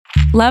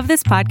Love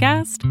this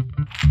podcast?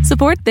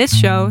 Support this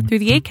show through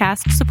the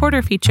Acast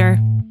supporter feature.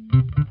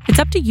 It's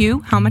up to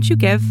you how much you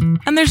give,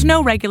 and there's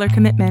no regular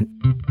commitment.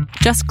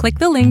 Just click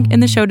the link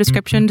in the show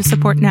description to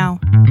support now.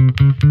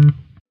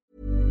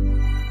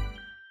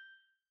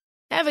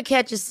 Ever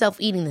catch yourself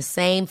eating the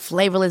same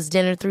flavorless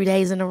dinner 3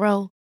 days in a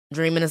row?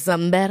 Dreaming of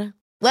something better?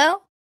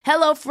 Well,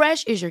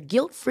 HelloFresh is your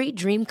guilt-free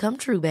dream come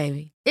true,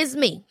 baby. It's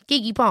me,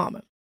 Keke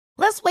Palmer.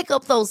 Let's wake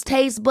up those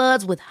taste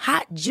buds with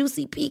hot,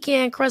 juicy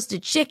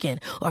pecan-crusted chicken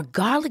or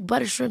garlic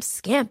butter shrimp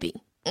scampi.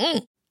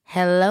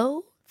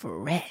 Hello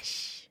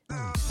Fresh.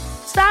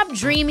 Stop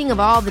dreaming of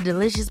all the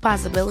delicious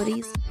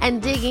possibilities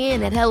and dig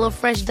in at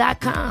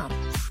HelloFresh.com.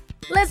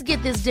 Let's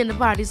get this dinner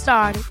party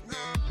started.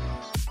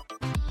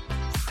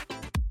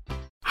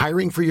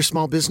 Hiring for your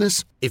small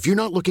business? If you're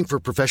not looking for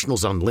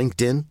professionals on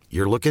LinkedIn,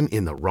 you're looking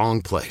in the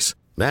wrong place.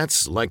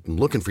 That's like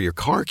looking for your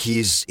car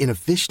keys in a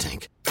fish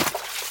tank.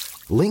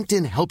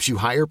 LinkedIn helps you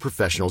hire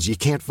professionals you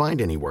can't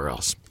find anywhere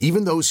else,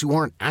 even those who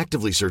aren't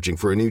actively searching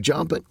for a new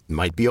job but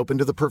might be open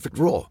to the perfect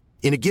role.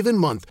 In a given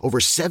month, over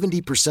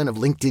 70% of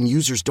LinkedIn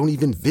users don't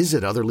even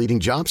visit other leading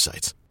job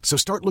sites. So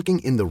start looking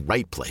in the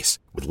right place.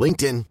 With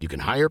LinkedIn, you can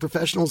hire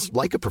professionals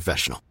like a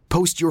professional.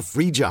 Post your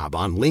free job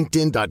on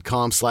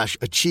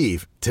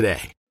linkedin.com/achieve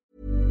today.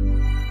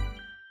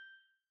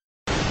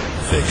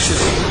 Fiction,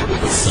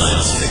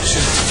 science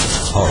fiction,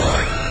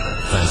 horror,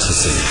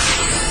 fantasy,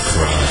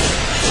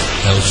 crime,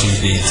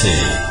 LGBT,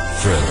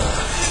 thriller.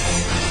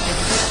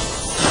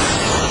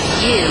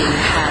 You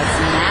have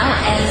now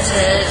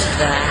entered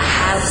the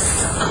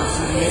House of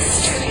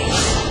Mystery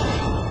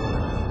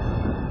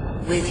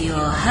with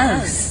your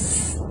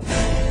hosts,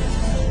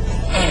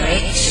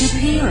 Eric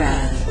Shapiro,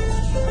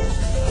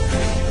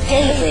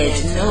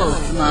 David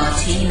North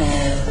Martino,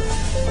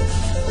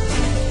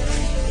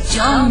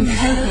 John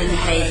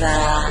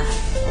Copenhaver,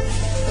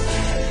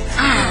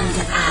 and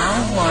Al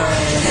Warren.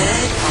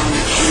 Heard on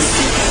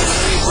KCKT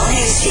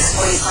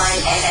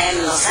 106.5 FM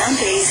Los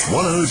Angeles,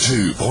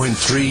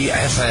 102.3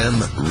 FM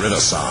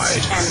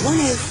Riverside, and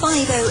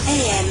 105.0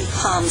 AM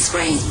Palm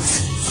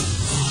Springs.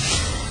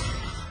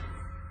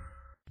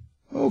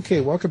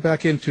 Okay, welcome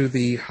back into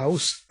the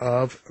House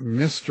of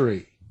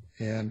Mystery.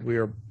 And we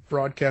are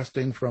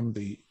broadcasting from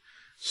the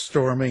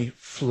stormy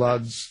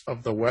floods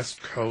of the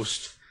west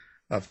coast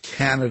of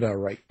Canada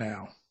right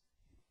now.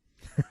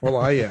 Well,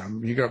 I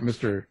am. You got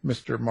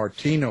Mr.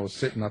 Martino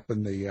sitting up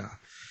in the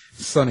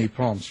sunny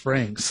Palm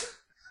Springs.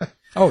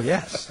 Oh,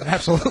 yes,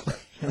 absolutely.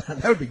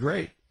 That would be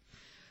great.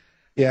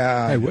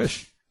 Yeah. I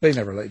wish. They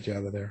never let you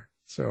out of there.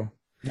 So,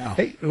 no.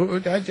 Hey,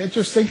 I'm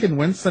just thinking,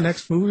 when's the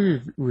next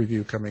movie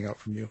review coming out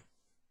from you?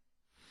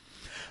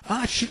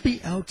 It should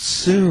be out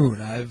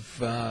soon. I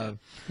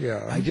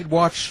did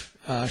watch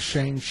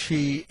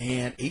Shang-Chi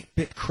and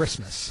 8-Bit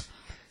Christmas.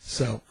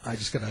 So I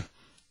just got to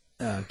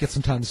get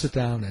some time to sit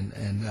down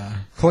and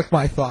collect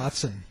my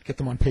thoughts and get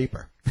them on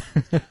paper.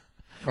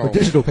 Or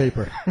digital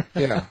paper.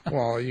 Yeah,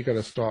 well, you got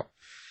to stop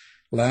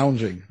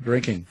lounging,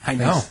 drinking. I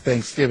know.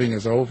 Thanksgiving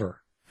is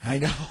over. I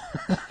know.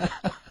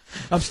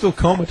 I'm still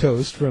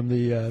comatose from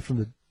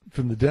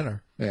the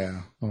dinner.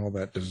 Yeah, all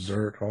that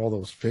dessert, all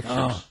those pictures.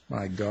 Oh.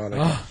 My God,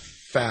 I get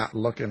fat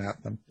looking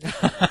at them.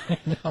 I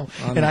know.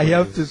 And I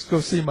have to go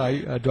see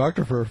my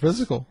doctor for a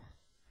physical.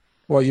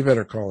 Well, you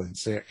better call in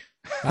sick.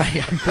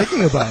 I'm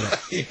thinking about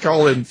it. You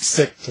call in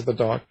sick to the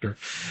doctor.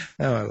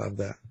 Oh, I love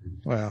that.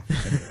 Well,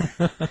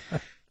 anyway.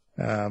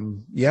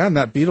 Yeah, and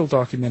that Beatle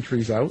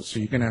documentary's out, so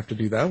you're going to have to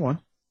do that one.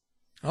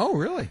 Oh,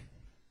 really?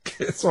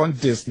 It's on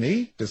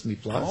Disney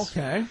Plus.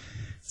 Okay.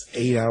 It's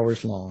 8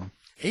 hours long.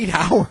 8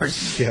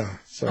 hours? Yeah,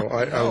 so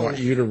I want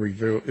you to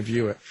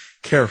review it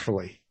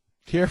carefully.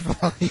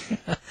 Carefully?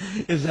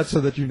 Is that so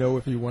that you know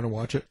if you want to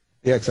watch it?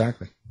 Yeah,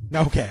 exactly.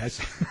 Okay.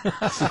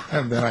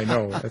 And then I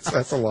know.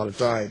 That's a lot of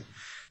time.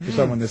 For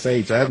someone this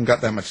age, I haven't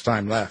got that much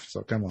time left,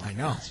 so come on. I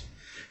know.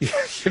 Yeah,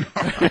 you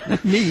know.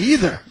 Me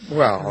either.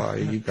 Well,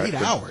 you got 8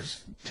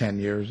 hours. 10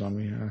 years on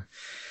me.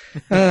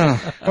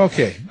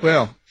 Okay,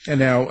 well, and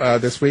now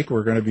this week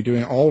we're going to be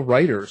doing all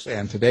writers,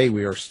 and today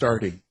we are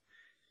starting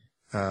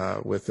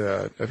with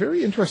a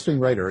very interesting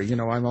writer. You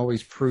know, I'm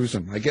always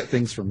perusing. I get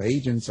things from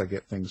agents, I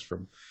get things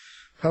from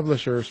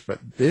publishers, but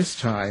this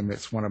time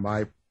it's one of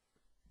my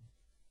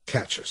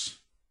catches.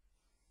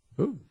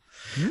 Ooh.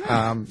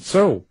 Yeah.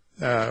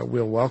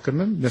 We'll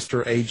welcome him,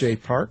 Mr. A.J.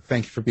 Park.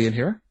 Thank you for being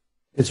here.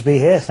 Good to be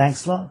here.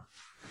 Thanks a lot.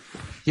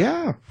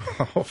 Yeah.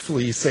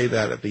 Hopefully you say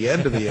that at the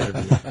end of the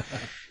interview.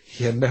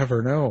 You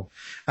never know.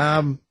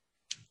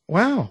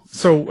 Wow.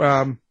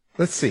 So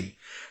let's see.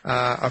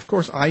 Of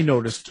course, I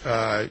noticed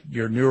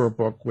your newer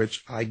book,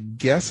 which I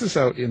guess is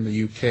out in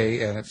the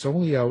UK, and it's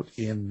only out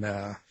in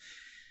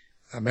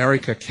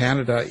America,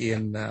 Canada,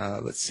 in,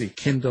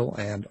 Kindle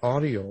and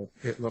audio,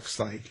 it looks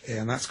like.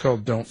 And that's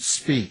called Don't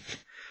Speak.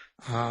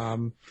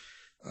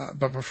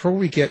 But before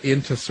we get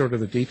into sort of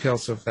the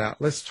details of that,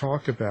 let's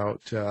talk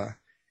about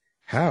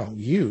how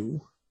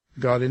you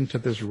got into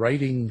this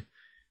writing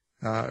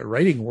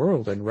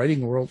world and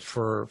writing world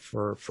for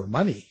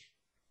money.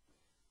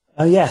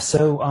 Oh yeah,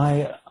 so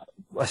I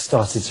I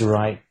started to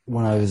write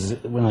when I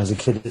was a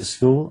kid at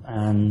school,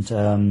 and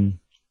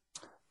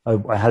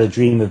I had a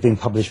dream of being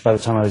published by the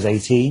time I was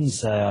 18.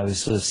 So I was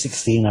sort of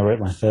 16. I wrote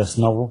my first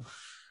novel,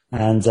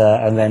 and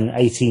then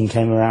 18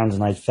 came around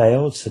and I'd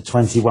failed. So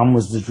 21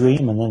 was the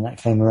dream, and then that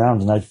came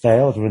around and I'd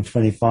failed. And when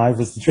 25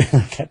 was the dream,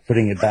 I kept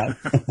putting it back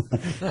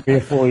 3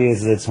 or 4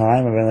 years at a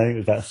time. And then I think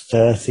it was about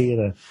 30,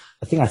 and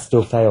I think I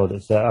still failed. I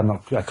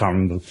can't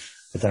remember.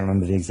 I don't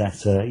remember the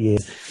exact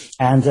years.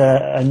 And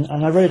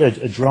I wrote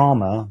a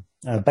drama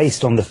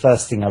based on the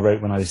first thing I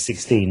wrote when I was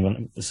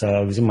 16. So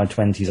I was in my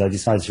 20s. I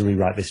decided to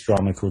rewrite this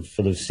drama called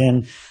Full of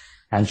Sin,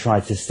 and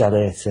tried to sell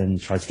it and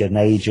tried to get an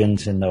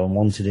agent, and no one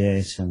wanted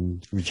it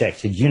and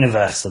rejected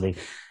universally.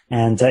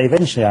 And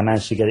eventually I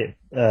managed to get it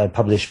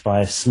published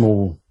by a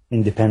small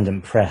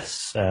independent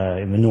press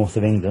in the north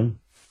of England.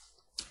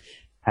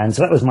 And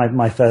so that was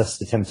my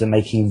first attempt at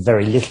making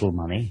very little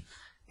money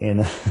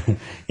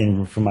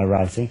from my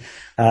writing.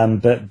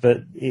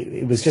 But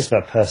it was just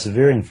about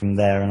persevering from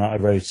there. And I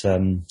wrote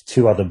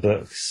 2 other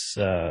books,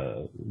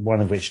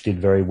 one of which did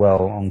very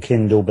well on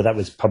Kindle, but that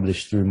was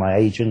published through my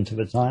agent at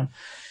the time.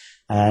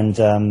 And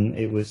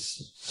it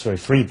was,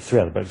 three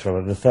other books.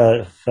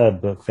 The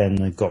third book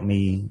then got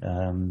me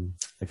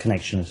a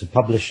connection as a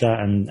publisher,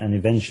 and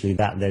eventually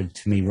that led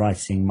to me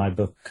writing my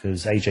book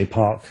as A.J.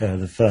 Park,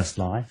 The First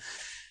Lie,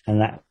 and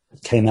that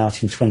came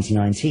out in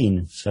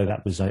 2019. So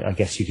that was, I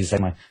guess you could say,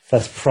 my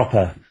first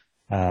proper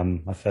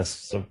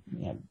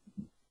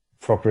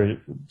proper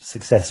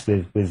success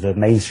with a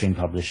mainstream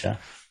publisher.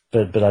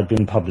 But I'd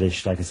been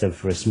published, like I said,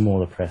 for a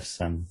smaller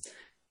press,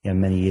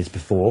 many years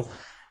before.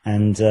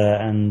 And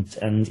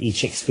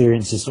each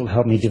experience has sort of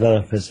helped me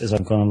develop as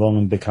I've gone along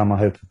and become, I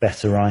hope, a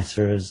better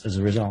writer as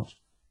a result.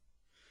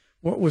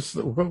 What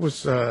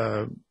was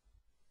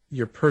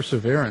your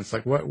perseverance?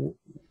 Like,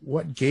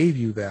 what gave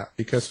you that?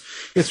 Because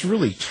it's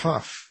really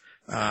tough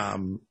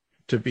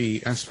to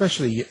be,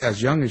 especially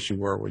as young as you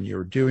were when you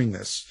were doing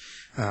this,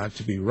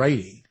 to be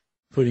writing,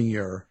 putting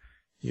your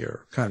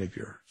kind of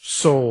your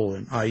soul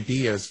and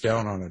ideas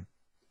down on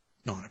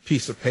a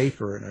piece of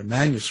paper and a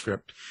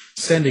manuscript,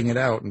 sending it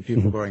out, and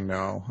people going,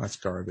 no, that's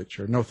garbage,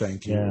 or no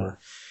thank you, or,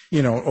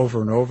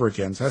 over and over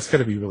again. So that's got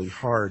to be really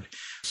hard.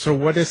 So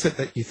what is it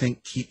that you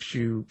think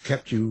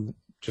kept you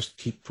just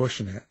keep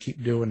pushing it,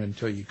 keep doing it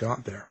until you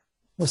got there?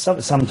 Well,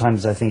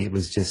 sometimes I think it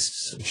was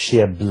just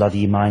sheer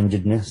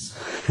bloody-mindedness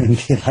and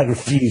like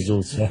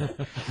refusal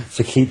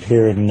to keep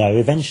hearing no.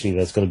 Eventually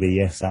there's got to be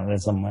a yes out there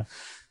somewhere.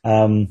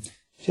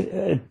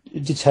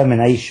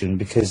 Determination,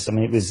 because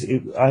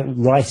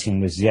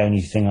writing was the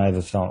only thing I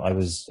ever felt I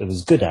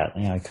was good at.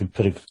 I could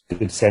put a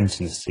good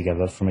sentence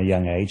together from a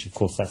young age. Of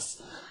course,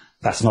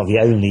 that's not the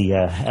only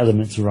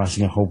element to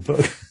writing a whole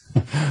book,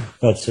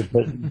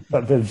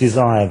 but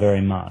desire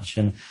very much.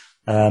 And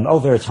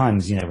there are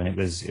times when it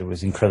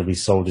was incredibly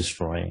soul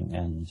destroying,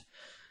 and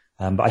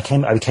but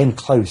I became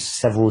close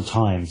several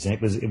times, and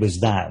it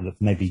was that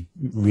maybe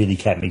really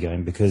kept me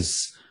going,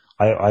 because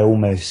I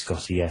almost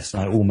got a yes,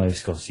 and I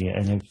almost got a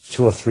yes, and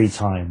 2 or 3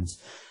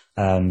 times.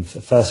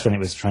 First, when it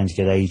was trying to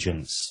get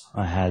agents,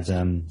 I had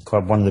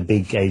one of the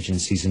big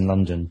agencies in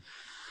London.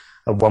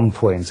 At one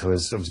point, I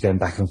was going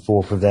back and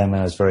forth with them,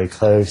 and I was very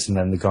close. And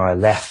then the guy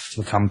left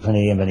the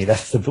company, and then he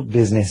left the book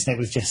business, and it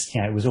was just,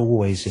 it was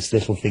always just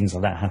little things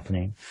like that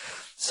happening.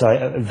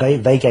 So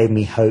they gave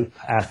me hope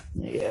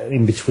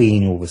in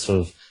between all the sort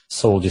of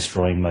soul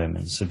destroying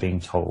moments of being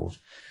told.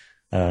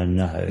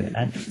 No.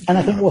 And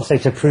I think also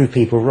to prove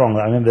people wrong,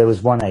 I remember there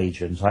was one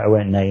agent, I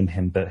won't name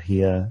him, but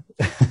he, no,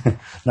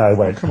 I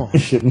won't. Come on. I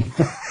shouldn't.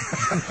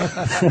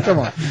 Come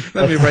on.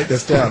 Let me write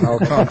this down. I'll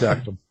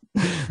contact him.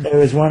 There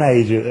was one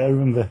agent, I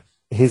remember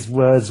his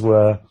words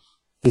were,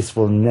 "This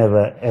will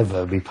never,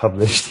 ever be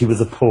published." He was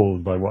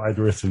appalled by what I'd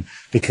written,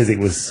 because it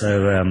was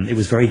so, it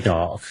was very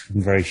dark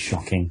and very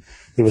shocking.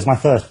 It was my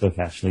first book,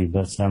 actually,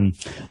 but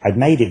I'd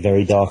made it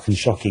very dark and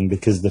shocking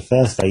because the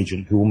first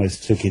agent who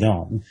almost took it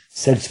on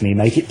said to me,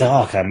 "Make it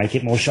darker, make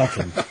it more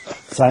shocking."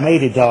 So I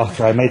made it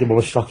darker, I made it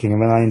more shocking,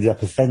 and then I ended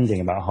up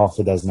offending about half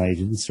a dozen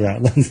agents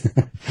throughout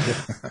London.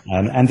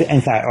 And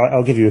in fact,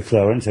 I'll give you a clue.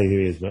 I won't tell you who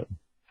he is, but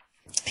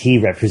he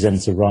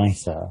represents a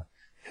writer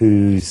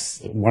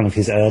whose one of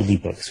his early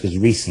books was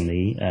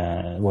recently,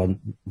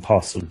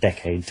 past sort of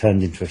decade,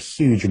 turned into a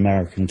huge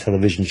American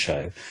television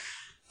show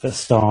that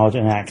starred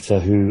an actor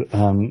who,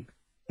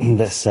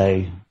 let's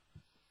say,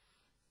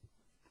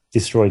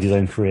 destroyed his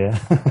own career.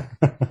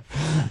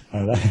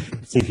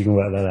 See if you can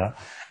work that out.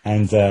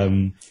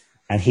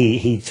 And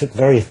he took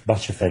very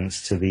much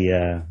offence to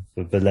the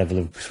level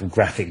of sort of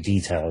graphic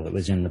detail that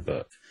was in the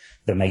book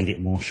that made it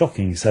more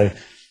shocking. So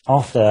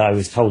after I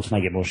was told to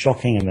make it more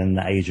shocking, and then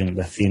the agent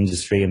left the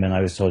industry, and then I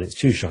was told it's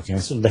too shocking, I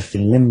was sort of left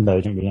in limbo,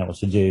 didn't really know what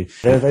to do.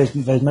 There are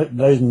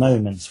those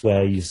moments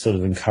where you're sort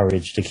of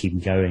encouraged to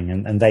keep going,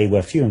 and they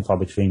were few and far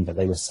between, but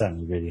they were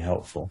certainly really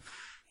helpful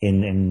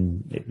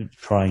in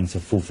trying to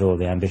fulfill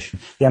the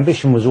ambition. The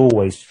ambition was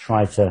always to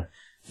try to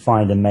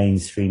find a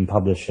mainstream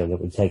publisher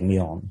that would take me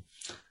on.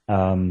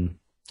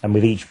 And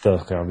with each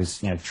book, I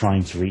was,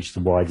 trying to reach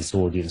the widest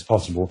audience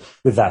possible.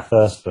 With that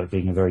first book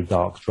being a very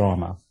dark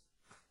drama,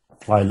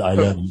 I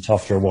learned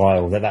after a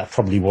while that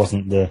probably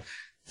wasn't the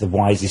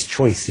wisest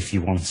choice if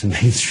you want a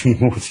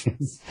mainstream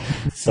audience.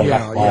 So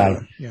that's why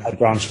I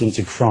branched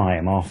into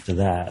crime after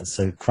that.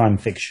 So crime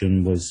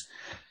fiction was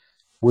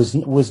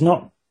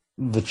not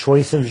the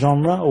choice of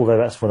genre, although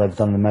that's what I've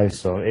done the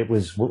most of. It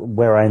was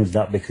where I ended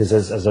up because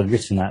as I'd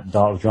written that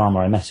dark drama,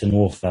 I met an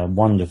author, a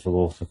wonderful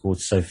author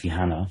called Sophie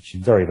Hannah.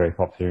 She's very, very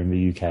popular in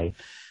the UK.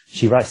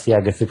 She writes the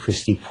Agatha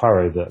Christie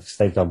Poirot books.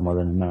 They've done well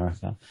in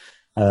America.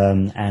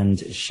 And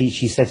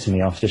she said to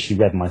me after she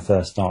read my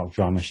first dark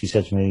drama, she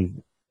said to me,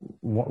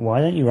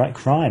 why don't you write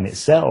crime? It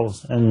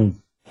sells.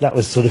 And that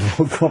was sort of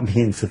what got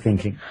me into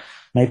thinking,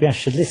 maybe I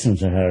should listen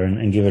to her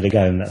and give it a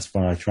go. And that's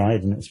what I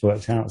tried, and it's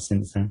worked out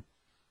since then.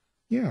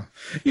 Yeah.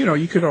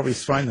 You could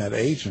always find that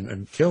agent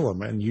and kill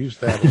him and use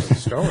that as a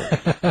story.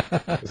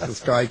 There's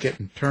this guy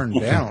getting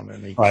turned down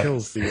and he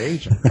kills the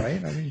agent,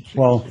 right? I mean,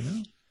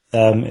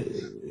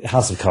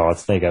 House of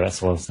Cards, there you go,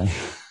 that's what I was saying.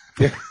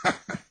 Yeah.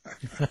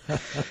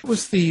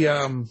 Was the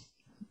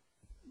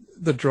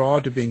draw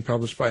to being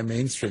published by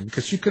mainstream?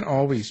 Because you can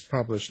always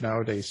publish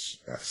nowadays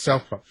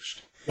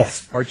self-published.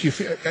 Yes. Or do you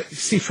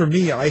see? For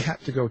me, I had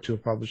to go to a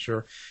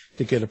publisher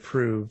to get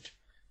approved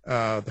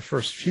the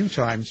first few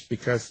times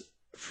because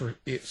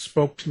it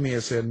spoke to me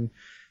as in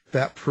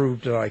that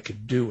proved that I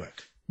could do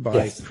it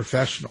by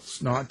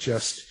professionals, not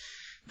just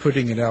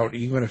putting it out,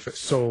 even if it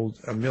sold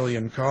 1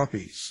 million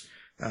copies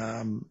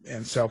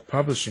and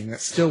self-publishing.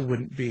 That still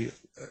wouldn't be.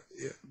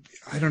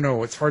 I don't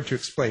know. It's hard to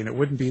explain. It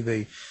wouldn't be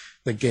the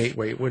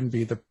gateway. It wouldn't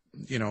be the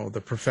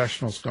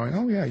professionals going,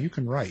 oh yeah, you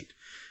can write.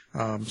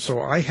 So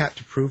I had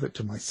to prove it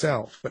to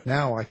myself, but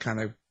now I kind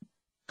of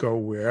go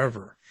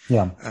wherever.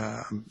 Yeah.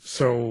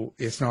 So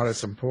it's not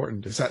as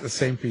important. Is that the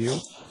same for you?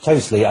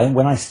 Totally.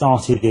 When I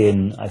started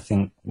when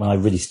I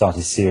really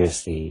started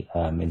seriously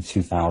in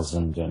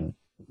 2000 and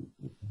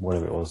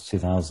whatever it was,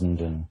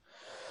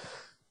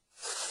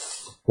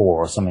 2004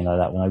 or something like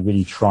that, when I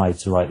really tried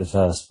to write the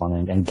first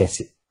one and get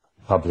it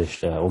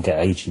published or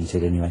get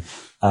agented anyway,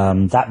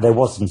 that there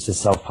wasn't a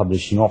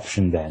self-publishing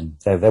option then.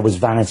 There was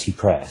Vanity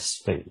Press,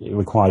 but it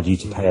required you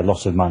to pay a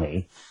lot of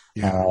money.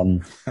 Yeah.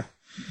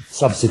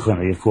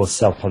 Subsequently, of course,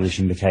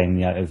 self-publishing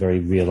became a very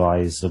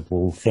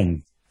realizable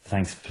thing,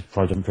 thanks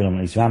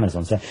predominantly to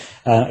Amazon. So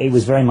it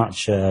was very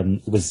much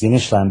it was the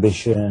initial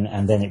ambition,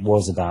 and then it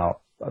was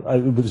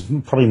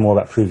probably more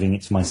about proving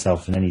it to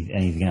myself than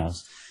anything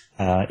else.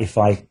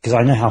 Because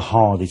I know how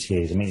hard it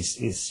is. I mean,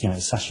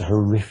 it's such a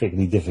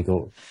horrifically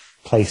difficult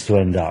place to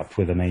end up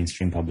with a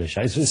mainstream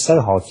publisher. It's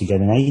so hard to get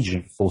an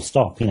agent, full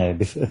stop.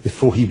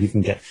 Before you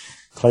even get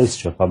close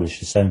to a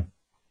publisher. So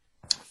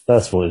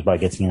first of all, it was about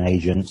getting an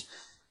agent.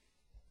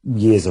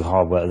 Years of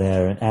hard work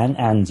there,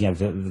 and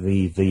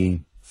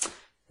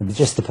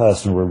just the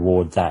personal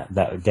reward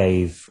that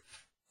gave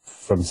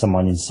from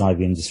someone inside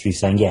the industry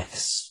saying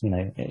yes,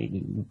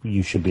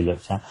 you should be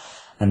looked at,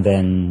 and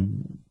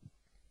then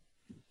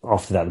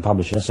after that the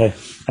publisher. So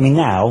I mean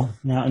now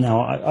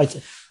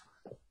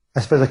I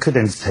suppose I could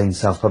entertain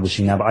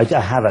self-publishing now, but I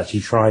have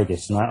actually tried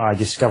it, and I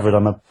discovered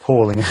I'm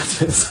appalling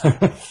at it.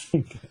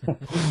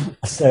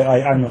 So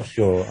I'm not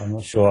sure.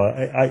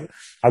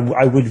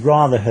 I would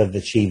rather have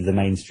achieved the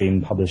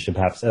mainstream publisher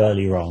perhaps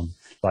earlier on,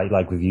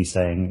 like with you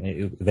saying,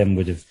 it then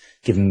would have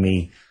given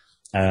me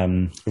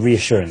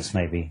reassurance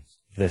maybe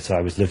that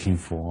I was looking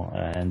for,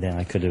 and then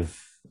I could have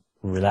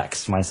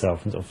relaxed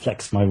myself and sort of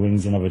flexed my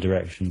wings in other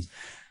directions.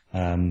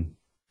 It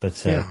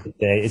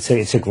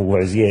took all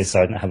those years,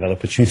 so I didn't have that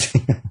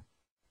opportunity.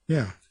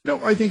 Yeah.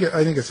 No, I think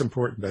it's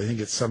important. I think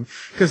it's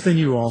because then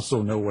you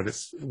also know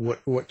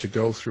what to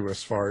go through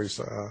as far as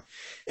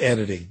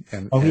editing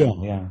and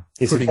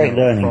it's a great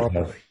learning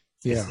curve.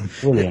 Yeah,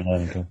 it's really a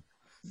learning curve.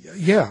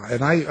 Yeah,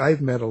 and I've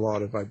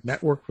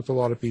networked with a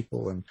lot of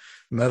people and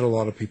met a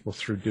lot of people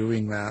through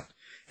doing that.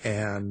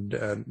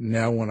 And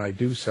now when I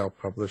do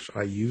self-publish,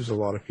 I use a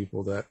lot of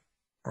people that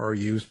are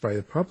used by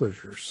the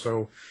publishers.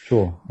 So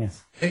sure,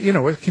 yes,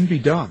 it can be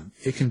done.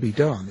 It can be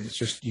done. It's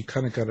just you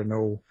kind of got to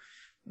know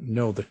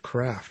the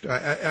craft.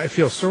 I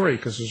feel sorry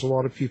because there's a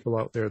lot of people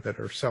out there that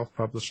are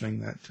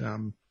self-publishing that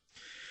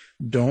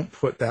don't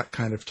put that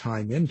kind of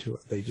time into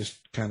it. They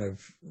just kind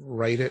of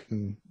write it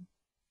and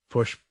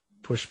push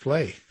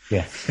play.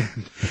 Yeah.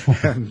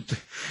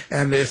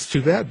 and it's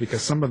too bad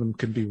because some of them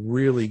can be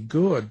really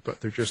good,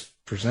 but they're just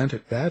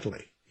presented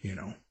badly,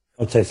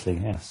 Oh,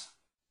 totally, yes.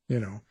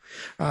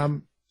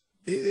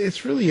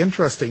 It's really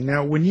interesting.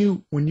 Now, when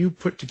you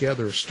put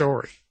together a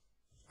story,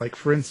 like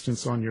for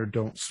instance on your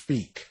Don't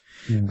Speak,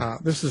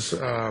 this is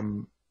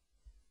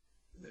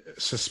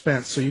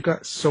suspense. So you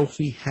got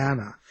Sophie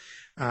Hannah.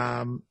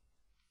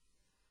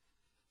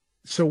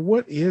 So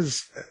what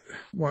is?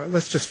 Well,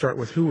 let's just start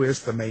with who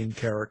is the main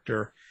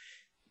character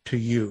to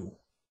you?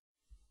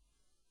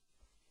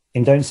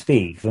 In Don't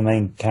Speak, the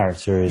main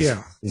character is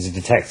a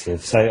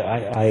detective. So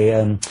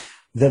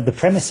the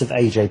premise of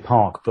AJ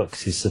Park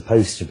books is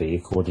supposed to be,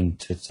 according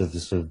to the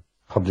sort of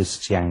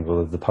publicity angle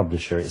of the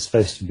publisher, it's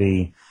supposed to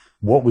be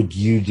what would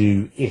you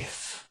do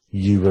if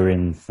you were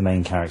in the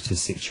main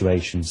character's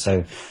situation?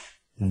 So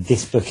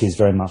this book is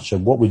very much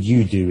what would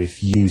you do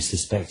if you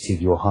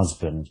suspected your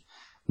husband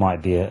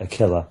might be a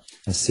killer,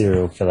 a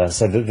serial killer.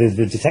 So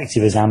the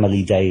detective is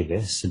Amelie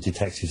Davis, a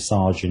detective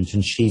sergeant,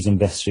 and she's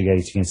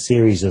investigating a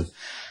series of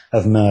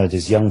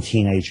murders. Young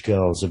teenage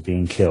girls are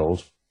being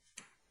killed.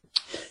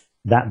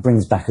 That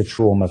brings back a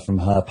trauma from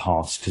her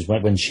past, because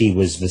when she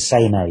was the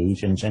same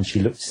age, and she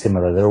looked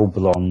similar, they're all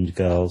blonde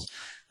girls,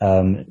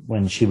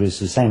 when she was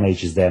the same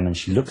age as them and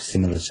she looked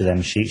similar to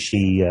them,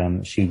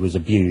 she was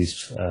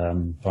abused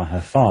by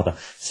her father.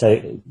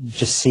 So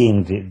just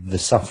seeing the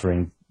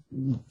suffering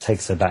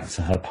takes her back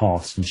to her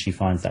past, and she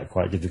finds that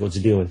quite difficult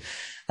to deal with.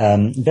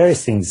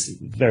 Various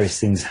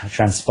things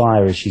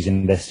transpire as she's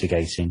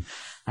investigating,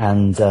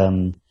 and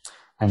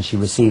she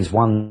receives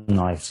one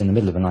night, in the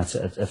middle of the night,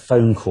 a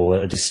phone call,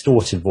 a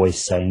distorted voice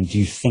saying, "Do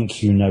you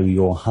think you know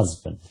your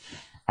husband?"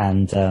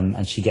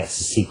 And she gets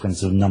a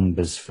sequence of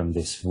numbers from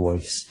this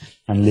voice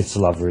and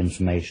little other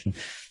information.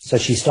 So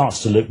she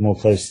starts to look more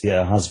closely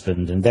at her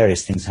husband, and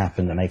various things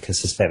happen that make her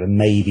suspect that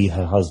maybe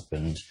her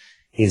husband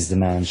is the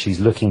man she's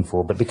looking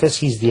for. But because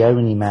he's the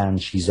only man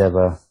she's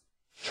ever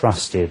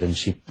trusted, and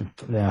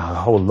her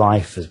whole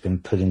life has been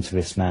put into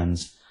this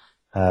man's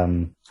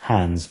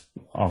hands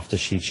after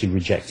she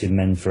rejected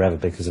men forever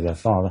because of her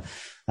father,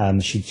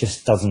 she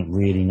just doesn't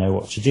really know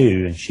what to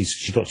do. And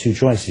she's got two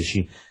choices.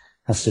 She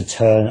has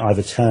to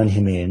either turn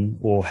him in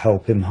or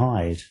help him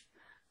hide.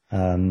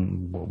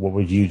 What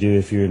would you do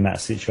if you're in that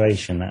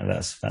situation?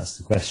 That's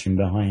the question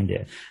behind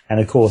it.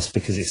 And of course,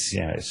 because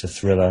it's a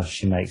thriller,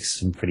 she makes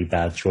some pretty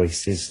bad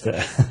choices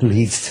that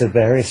leads to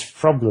various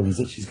problems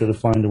that she's got to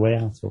find a way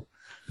out of.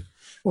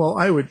 Well,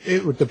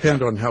 it would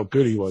depend on how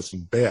good he was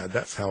in bed.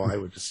 That's how I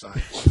would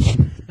decide.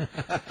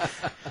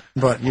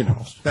 But, he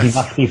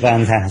must be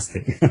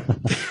fantastic.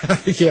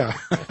 Yeah.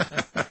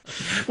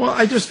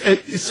 Well,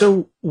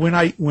 so when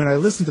I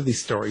listen to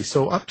these stories,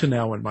 so up to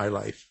now in my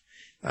life,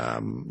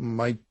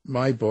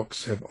 my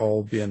books have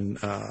all been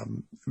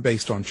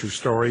based on true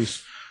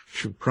stories,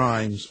 true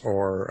crimes,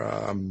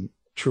 or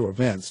true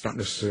events, not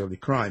necessarily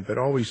crime, but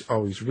always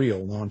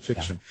real,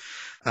 nonfiction.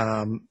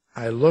 Yeah.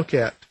 I look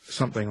at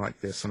something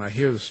like this, and I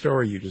hear the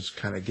story you just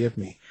kind of give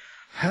me.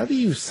 How do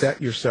you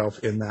set yourself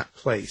in that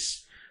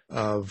place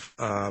of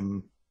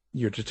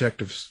your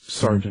Detective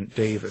Sergeant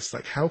Davis?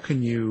 Like, how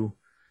can you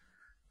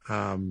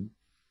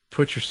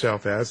put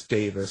yourself as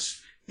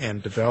Davis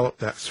and develop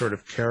that sort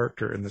of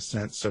character in the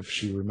sense of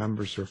she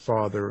remembers her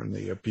father and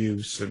the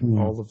abuse and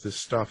all of this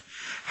stuff?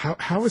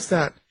 How is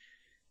that?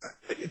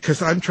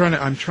 Because I'm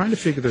trying to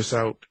figure this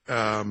out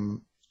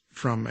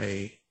from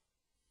a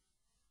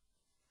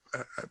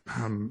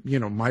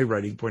my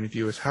writing point of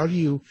view. Is how do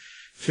you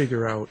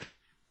figure out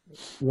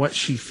what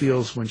she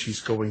feels when she's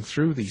going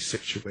through these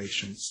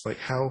situations? Like,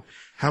 how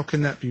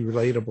can that be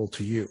relatable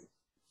to you?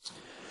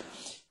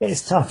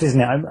 It's tough, isn't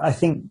it? I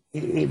think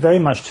it very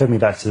much took me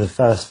back to the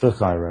first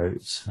book I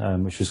wrote,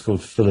 which was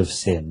called Full of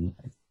Sin.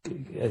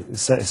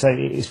 So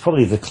it's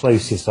probably the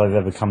closest I've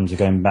ever come to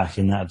going back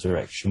in that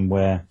direction,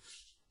 where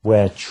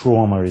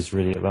trauma is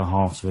really at the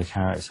heart of a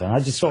character. And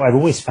I've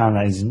always found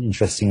that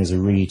interesting as a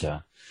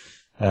reader,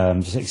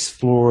 just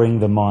exploring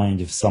the mind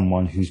of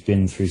someone who's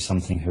been through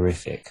something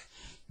horrific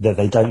that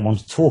they don't want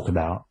to talk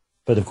about.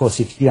 But of course,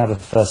 if you have a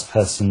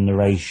first-person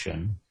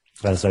narration,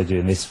 as I do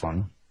in this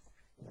one,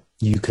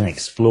 you can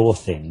explore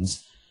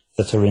things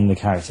that are in the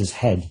character's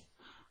head.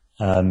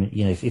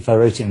 If I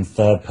wrote it in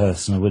third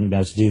person, I wouldn't be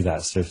able to do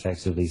that so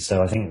effectively.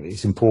 So I think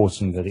it's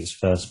important that it's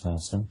first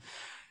person.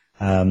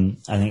 I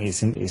think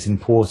it's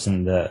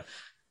important that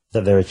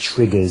there are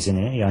triggers in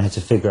it. I had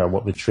to figure out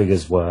what the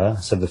triggers were.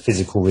 So the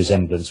physical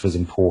resemblance was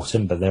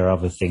important, but there are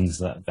other things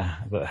that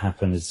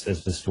happen as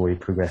the story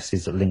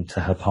progresses that link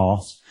to her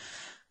past.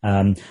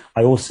 I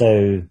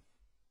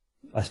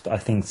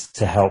think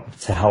to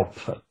help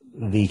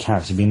the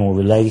character be more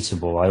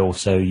relatable, I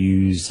also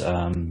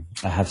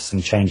I have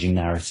some changing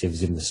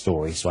narratives in the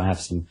story. So I have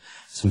some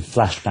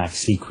flashback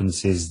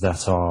sequences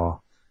that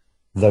are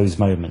those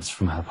moments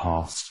from her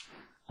past.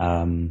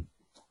 And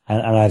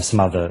I have some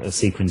other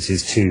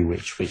sequences too,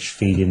 which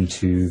feed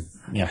into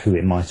who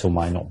it might or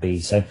might not be.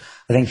 So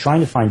I think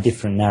trying to find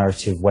different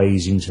narrative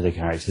ways into the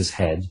character's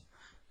head,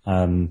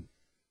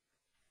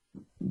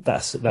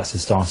 that's a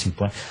starting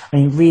point. I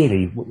mean,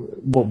 really,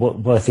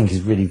 what I think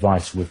is really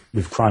vital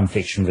with crime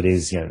fiction that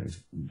is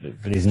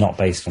not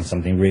based on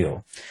something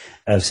real,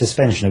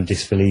 suspension of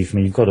disbelief. I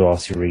mean, you've got to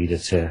ask your reader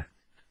to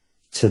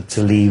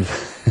leave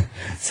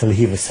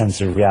a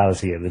sense of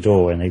reality at the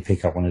door when they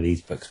pick up one of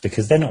these books,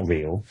 because they're not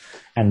real,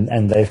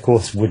 and they of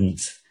course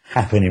wouldn't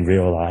happen in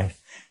real life.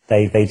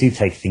 They do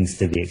take things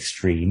to the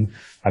extreme.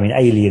 I mean,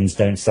 aliens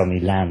don't suddenly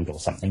land or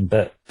something,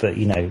 but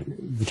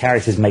the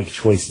characters make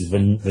choices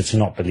that are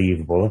not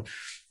believable,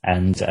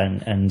 and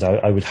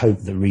I would hope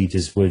that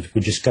readers would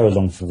just go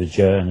along for the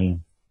journey,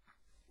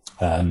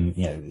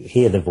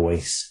 hear the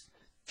voice,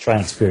 try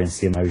and experience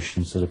the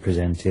emotions that are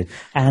presented,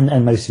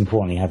 and most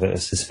importantly, have a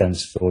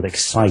suspense-filled,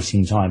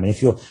 exciting time. And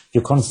if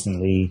you're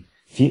constantly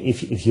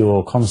if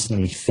you're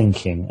constantly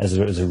thinking as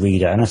a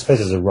reader, and I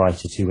suppose as a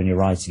writer too, when you're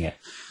writing it,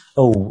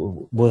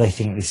 oh, will they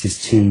think this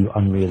is too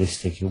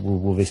unrealistic?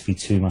 Will this be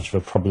too much of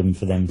a problem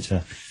for them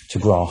to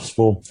grasp?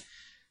 Well,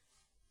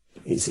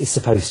 it's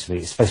supposed to be.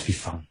 It's supposed to be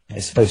fun.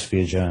 It's supposed to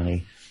be a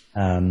journey.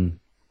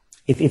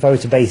 If I were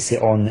to base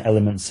it on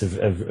elements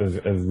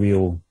of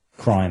real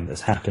crime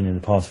that's happened in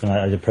the past, then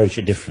I'd approach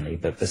it differently.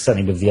 But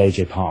certainly with the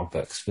A.J. Park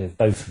books, with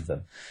both of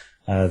them,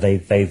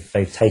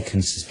 they've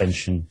taken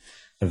suspension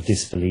of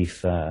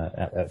disbelief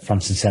at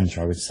front and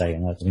centre, I would say,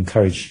 and I'd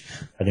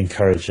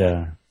encourage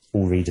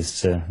all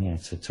readers to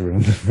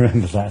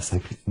remember that, so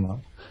pick them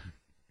up.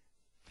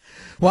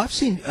 Well, I've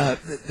seen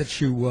that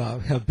you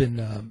have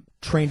been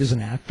trained as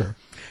an actor,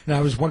 and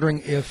I was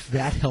wondering if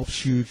that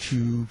helps you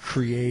to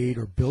create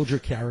or build your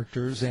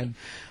characters, and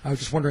I was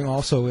just wondering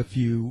also if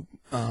you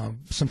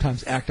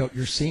sometimes act out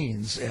your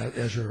scenes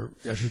as you're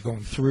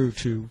going through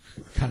to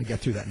kind of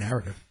get through that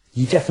narrative.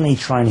 You definitely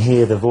try and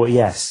hear the voice.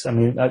 Yes, I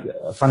mean,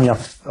 funny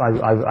enough,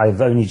 I've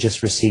only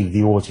just received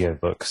the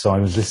audiobook, so I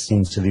was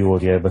listening to the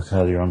audiobook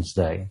earlier on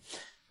today,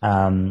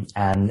 and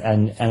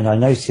I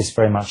noticed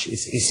very much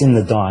it's in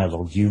the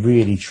dialogue. You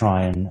really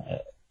try and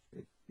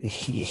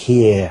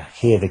hear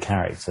the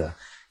character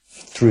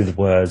through the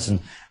words, and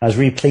I was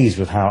really pleased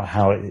with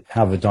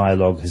how the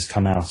dialogue has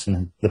come out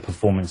and the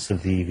performance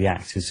of the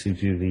actors who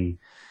do the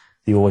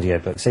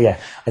audiobook. So yeah,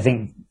 I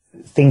think.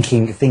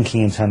 Thinking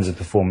in terms of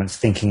performance,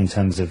 thinking in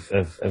terms of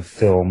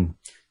film,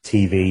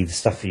 TV, the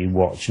stuff that you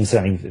watch, and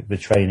certainly the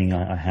training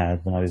I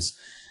had when it's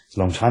a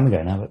long time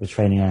ago now, but the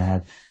training I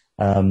had,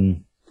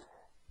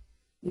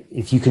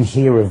 if you can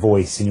hear a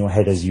voice in your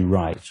head as you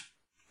write,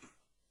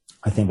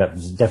 I think that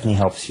definitely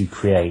helps you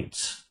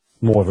create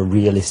more of a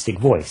realistic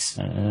voice.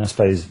 And I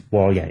suppose,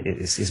 well, yeah,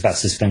 it's about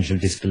suspension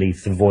of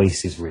disbelief. The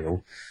voice is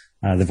real.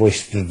 The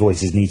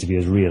voices need to be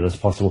as real as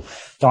possible.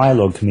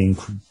 Dialogue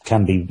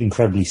can be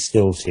incredibly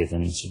stilted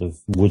and sort of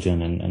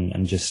wooden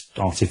and just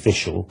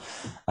artificial.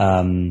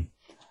 And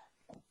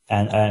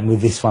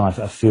with this one,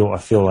 I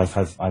feel like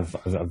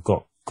I've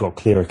got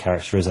clearer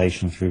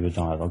characterization through the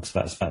dialogue. So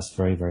that's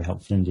very, very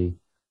helpful indeed.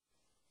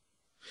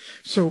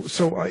 So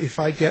if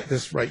I get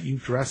this right, you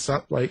dress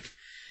up like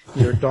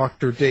your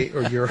Dr.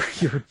 or your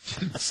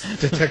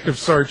Detective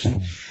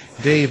Sergeant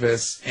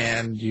Davis,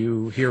 and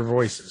you hear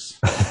voices.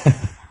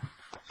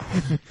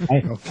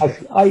 You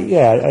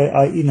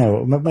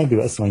know, maybe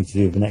that's something to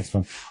do with the next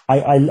one.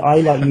 I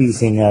like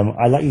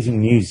using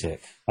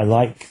music. I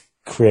like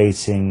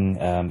creating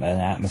an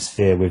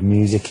atmosphere with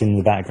music in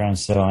the background.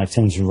 So I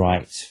tend to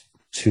write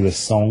to a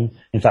song.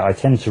 In fact, I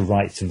tend to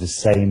write to the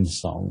same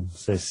song.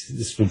 So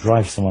this would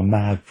drive someone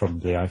mad.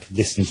 Probably I could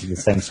listen to the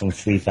same song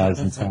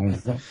 3,000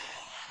 times.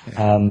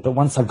 But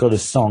once I've got a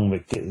song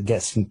that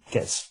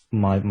gets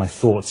my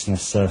thoughts in a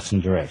certain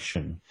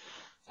direction.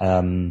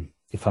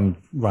 If I'm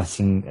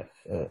writing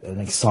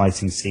an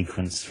exciting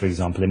sequence, for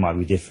example, it might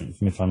be different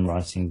from if I'm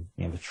writing,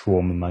 the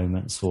trauma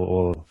moments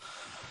or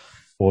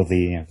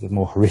the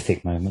more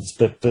horrific moments.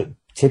 But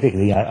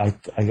typically, I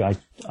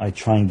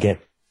try and get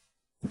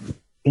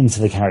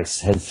into the character's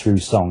head through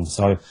songs.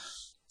 So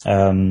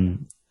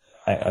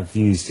I've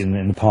used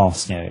in the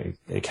past, a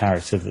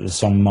character that the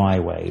song "My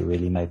Way"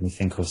 really made me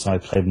think of. So I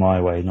played "My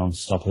Way"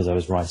 non-stop as I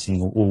was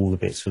writing all the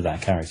bits with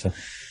that character.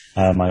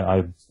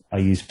 I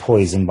used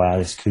 "Poison" by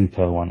Alice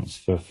Cooper once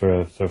for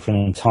an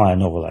entire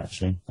novel,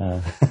 actually,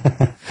 and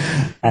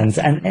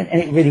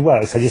it really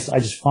works. I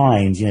just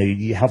find,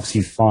 it helps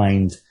you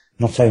find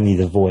not only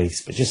the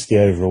voice but just the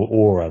overall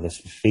aura, the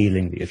sort of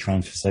feeling that you're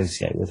trying to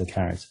associate with a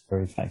character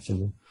very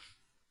effectively.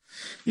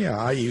 Yeah,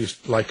 I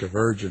used "Like a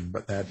Virgin,"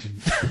 but that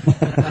didn't.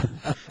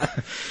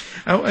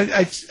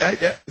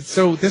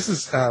 So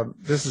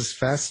this is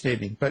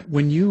fascinating. But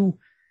when you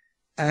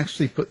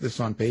actually put this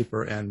on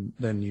paper and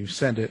then you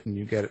send it and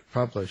you get it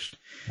published,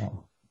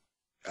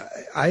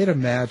 I'd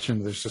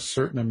imagine there's a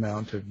certain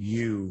amount of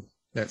you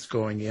that's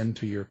going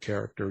into your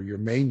character, your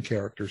main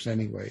characters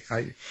anyway.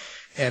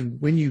 And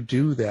when you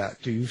do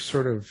that, do you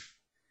sort of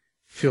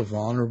feel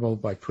vulnerable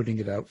by putting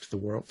it out to the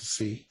world to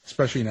see,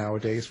 especially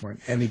nowadays when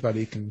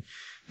anybody can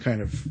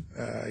kind of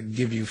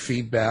give you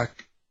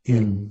feedback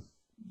in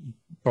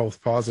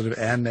both positive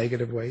and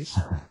negative ways?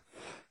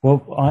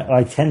 Well,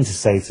 I tend to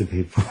say to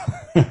people,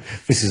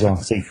 this is our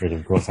secret,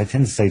 of course, I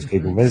tend to say to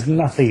people, there's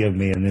nothing of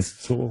me in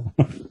this at all.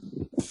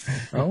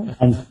 Oh.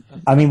 And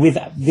I mean, with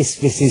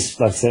this is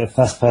like a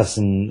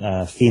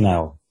first-person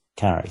female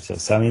character.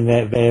 So I mean,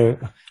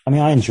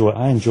 I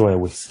enjoy a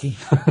whiskey,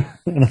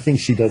 and I think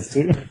she does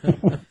too.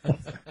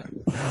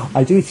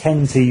 I do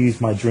tend to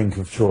use my drink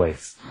of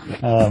choice,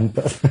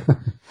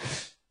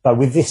 but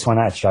with this one,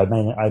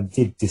 actually, I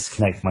did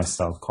disconnect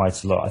myself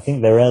quite a lot. I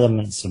think there are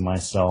elements of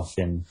myself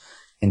in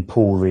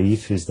Paul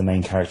Reeve, who's the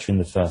main character in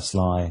The First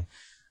Lie.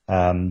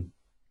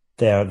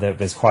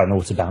 There's quite an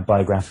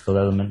autobiographical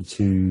element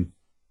to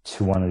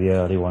one of the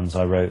early ones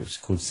I wrote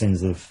called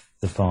Sins of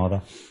the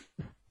Father.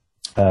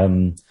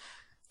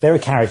 There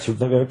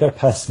are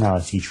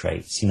personality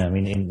traits, in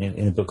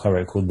a book I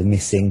wrote called The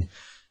Missing.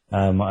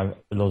 A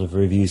lot of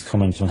reviews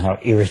comment on how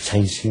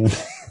irritating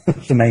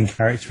the main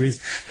character is.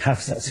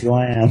 Perhaps that's who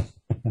I am.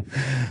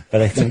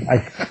 But I think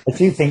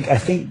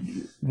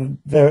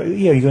there,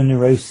 your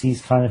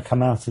neuroses kind of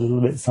come out a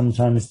little bit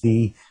sometimes.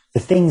 The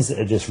things that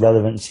are just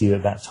relevant to you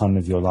at that time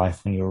of your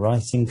life when you're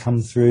writing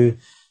come through,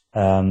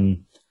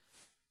 and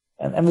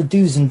the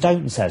do's and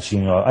don'ts.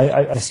 Actually,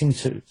 I seem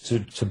to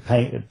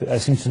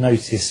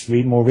notice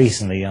more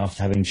recently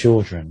after having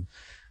children.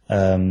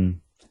 There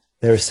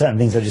are certain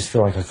things I just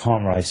feel like I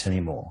can't write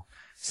anymore.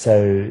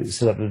 So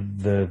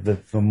that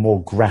the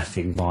more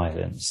graphic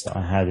violence that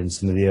I had in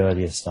some of the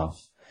earlier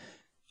stuff,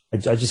 I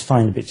just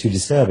find a bit too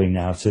disturbing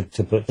now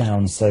to put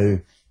down. So,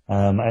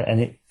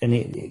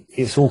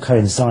 it's all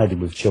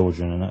coincided with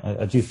children, and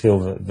I do feel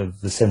that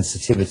the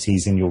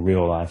sensitivities in your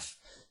real life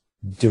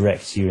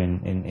direct you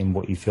in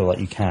what you feel like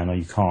you can or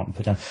you can't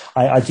put down.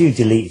 I do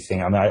delete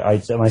things. I mean, I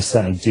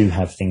certainly do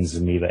have things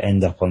of me that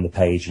end up on the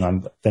page,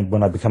 and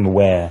when I become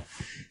aware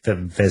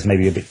that there's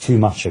maybe a bit too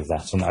much of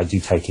that, and I do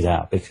take it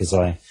out because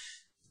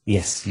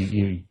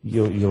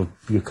you're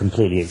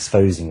completely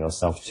exposing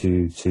yourself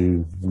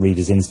to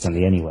readers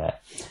instantly anywhere,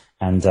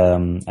 and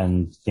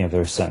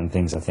there are certain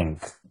things I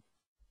think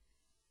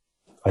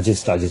I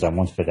just don't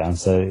want to put down.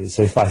 So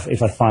if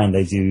I find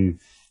that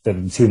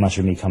too much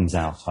of me comes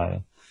out,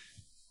 I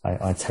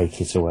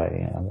take it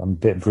away. I'm a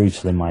bit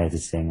brutal in my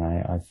editing.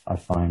 I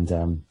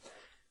find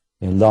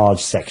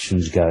large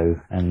sections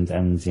go and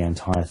the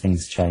entire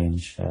things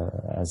change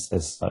as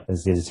the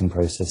editing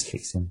process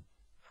kicks in.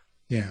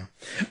 Yeah,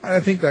 I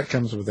think that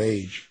comes with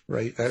age,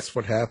 right? That's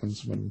what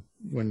happens when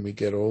we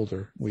get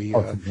older.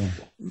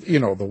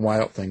 The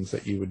wild things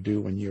that you would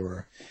do when you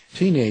were a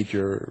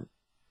teenager,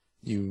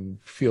 you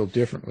feel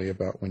differently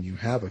about when you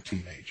have a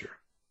teenager.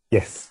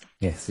 Yes.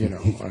 I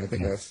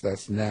think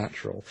that's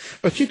natural.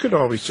 But you could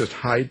always just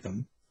hide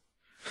them.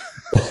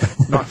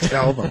 Not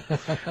tell them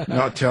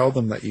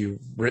that you've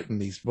written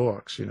these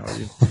books.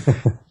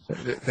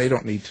 They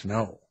don't need to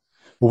know.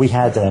 Well, I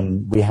had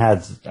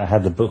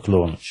the book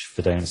launch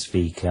for Don't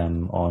Speak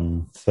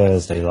on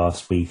Thursday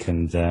last week,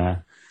 and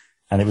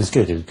it was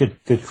good. It was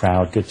good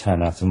crowd, good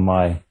turnout, and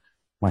my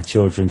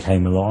children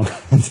came along.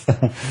 And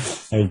there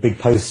was a big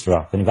poster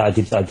up, and in fact,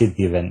 I did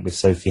the event with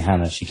Sophie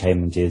Hannah. She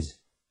came and did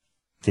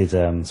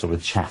sort of a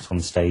chat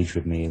on stage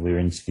with me. We were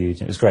interviewed,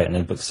 and it was great. And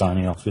then book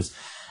signing afterwards.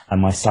 And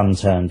my son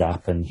turned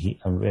up, and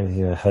I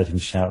heard him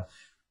shout.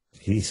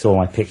 He saw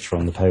my picture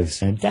on the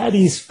poster, and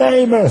 "Daddy's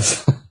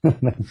famous!"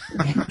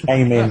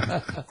 Came in,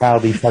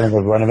 proudly telling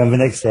everyone. I remember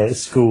the next day at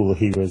school,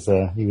 he was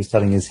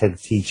telling his head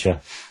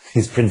teacher,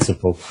 his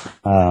principal,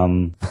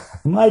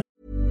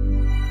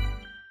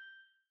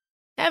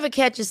 Ever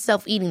catch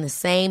yourself eating the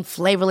same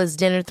flavorless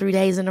dinner 3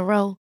 days in a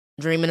row?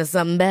 Dreaming of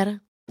something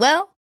better?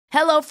 Well,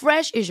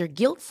 HelloFresh is your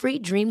guilt-free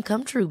dream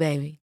come true,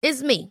 baby.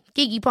 It's me,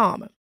 Keke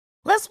Palmer.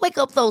 Let's wake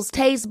up those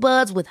taste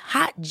buds with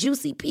hot,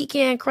 juicy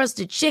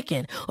pecan-crusted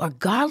chicken or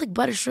garlic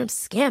butter shrimp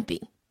scampi.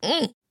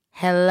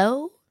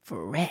 Hello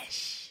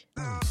Fresh.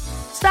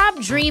 Stop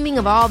dreaming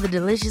of all the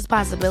delicious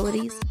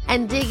possibilities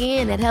and dig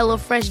in at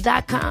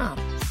HelloFresh.com.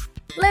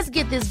 Let's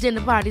get this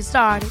dinner party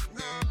started.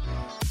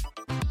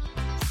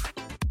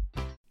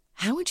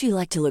 How would you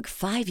like to look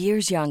 5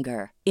 years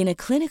younger? In a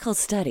clinical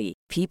study,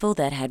 people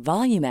that had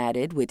volume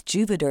added with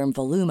Juvederm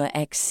Voluma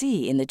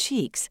XC in the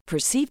cheeks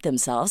perceived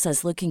themselves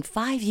as looking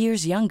 5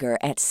 years younger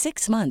at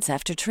 6 months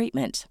after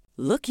treatment.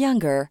 Look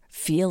younger,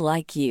 feel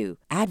like you.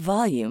 Add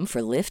volume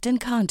for lift and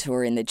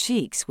contour in the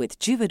cheeks with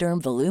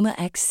Juvederm Voluma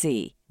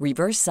XC.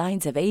 Reverse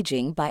signs of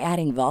aging by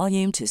adding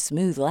volume to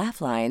smooth laugh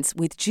lines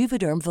with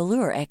Juvederm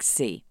Volure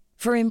XC.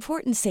 For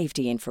important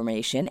safety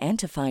information and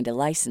to find a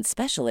licensed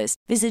specialist,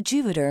 visit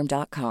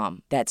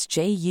Juvederm.com. That's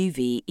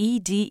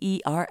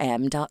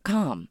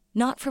JUVEDERM.com.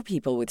 Not for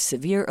people with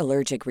severe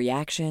allergic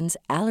reactions,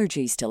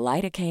 allergies to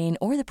lidocaine,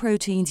 or the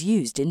proteins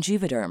used in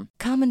Juvederm.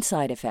 Common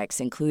side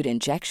effects include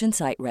injection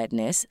site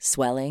redness,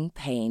 swelling,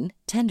 pain,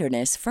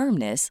 tenderness,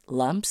 firmness,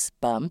 lumps,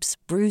 bumps,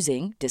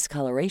 bruising,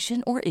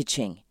 discoloration, or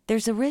itching.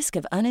 There's a risk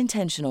of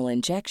unintentional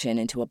injection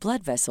into a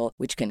blood vessel,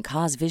 which can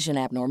cause vision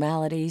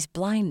abnormalities,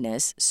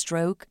 blindness,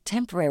 stroke,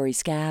 temporary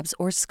scabs,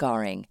 or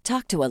scarring.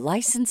 Talk to a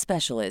licensed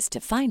specialist to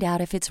find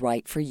out if it's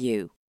right for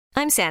you.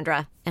 I'm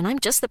Sandra, and I'm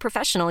just the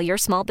professional your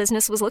small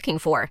business was looking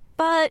for.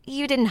 But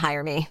you didn't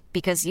hire me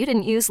because you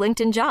didn't use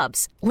LinkedIn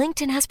Jobs.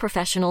 LinkedIn has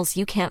professionals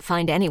you can't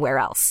find anywhere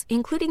else,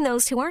 including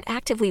those who aren't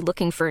actively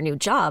looking for a new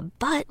job,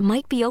 but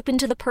might be open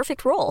to the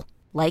perfect role,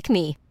 like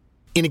me.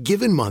 In a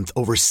given month,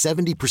 over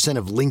 70%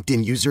 of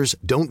LinkedIn users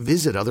don't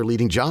visit other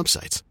leading job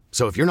sites.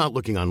 So if you're not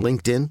looking on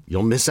LinkedIn,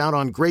 you'll miss out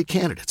on great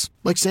candidates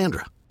like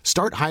Sandra.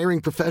 Start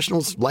hiring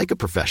professionals like a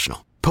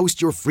professional. Post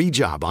your free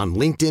job on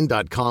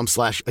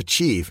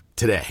linkedin.com/achieve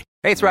today.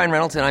 Hey, it's Ryan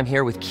Reynolds, and I'm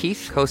here with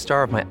Keith,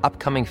 co-star of my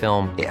upcoming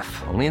film,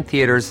 If, only in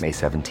theaters May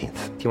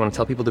 17th. Do you want to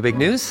tell people the big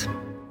news?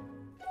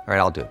 All right,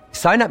 I'll do it.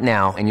 Sign up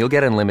now and you'll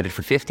get unlimited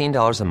for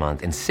 $15 a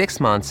month and 6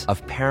 months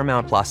of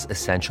Paramount Plus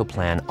Essential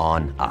Plan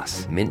on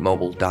us.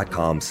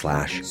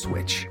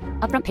 MintMobile.com/switch.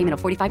 Upfront payment of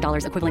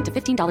 $45 equivalent to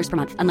 $15 per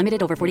month.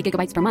 Unlimited over 40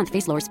 gigabytes per month.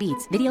 Face lower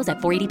speeds. Videos at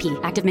 480p.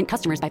 Active Mint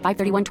customers by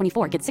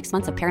 531.24 get 6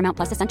 months of Paramount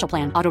Plus Essential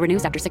Plan. Auto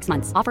renews after 6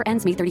 months. Offer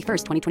ends May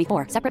 31st,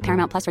 2024. Separate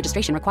Paramount Plus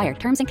registration required.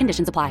 Terms and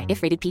conditions apply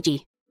if rated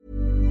PG.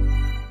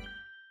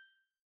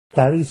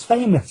 Daddy's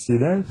famous, you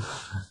know,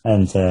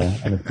 and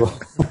of course,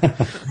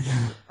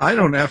 I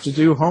don't have to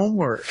do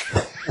homework.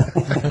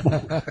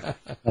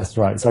 That's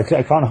right. So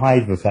I can't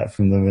hide with that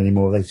from them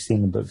anymore. They've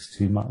seen the books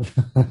too much.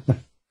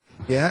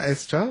 Yeah,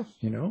 it's tough.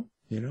 You've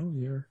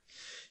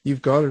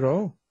got it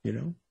all.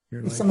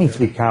 It's something to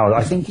be proud of.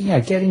 I think,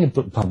 getting a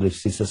book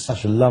published is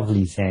such a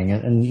lovely thing,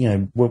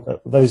 and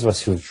those of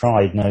us who have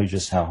tried know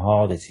just how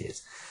hard it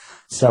is.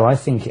 So I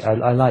think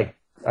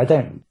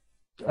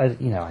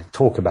I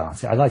talk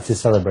about it. I like to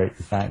celebrate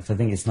the fact. I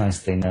think it's nice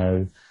they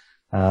know,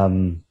 how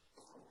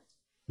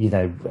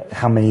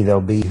many there'll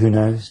be, who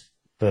knows?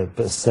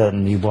 But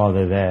certainly while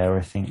they're there,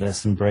 I think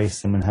let's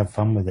embrace them and have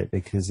fun with it,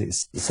 because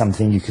it's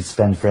something you could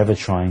spend forever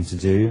trying to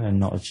do and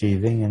not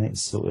achieving. And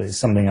it's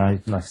something I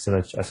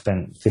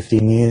spent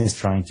 15 years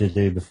trying to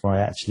do before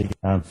I actually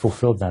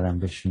fulfilled that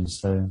ambition.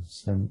 So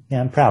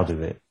I'm proud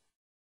of it.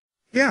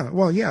 Yeah,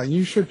 well, yeah,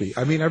 you should be.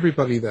 I mean,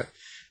 everybody that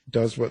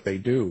does what they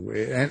do,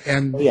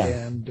 and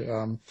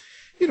it's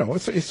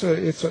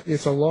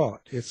a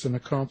lot. It's an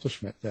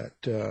accomplishment that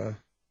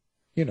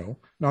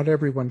not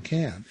everyone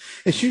can.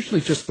 It's usually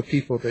just the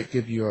people that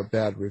give you a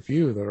bad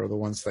review that are the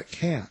ones that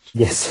can't.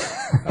 Yes,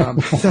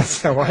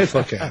 that's how I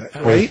look at it,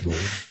 right?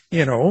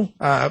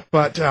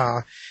 But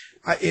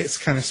it's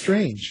kind of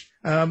strange.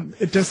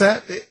 Does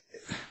that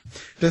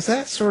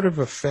sort of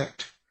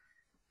affect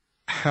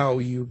how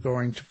you're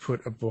going to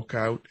put a book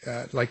out,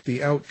 like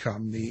the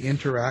outcome, the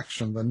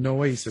interaction, the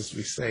noise, as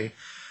we say,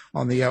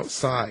 on the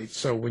outside?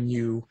 So when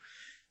you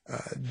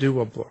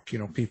do a book,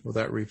 people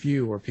that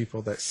review or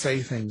people that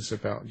say things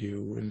about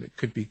you, and it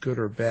could be good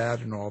or bad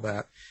and all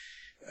that,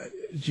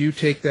 do you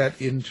take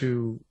that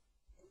into,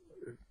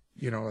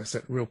 is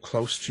it real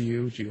close to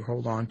you? Do you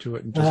hold on to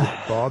it, and does it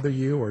bother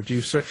you? Or do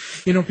you,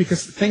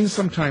 because things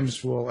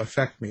sometimes will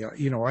affect me.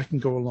 I can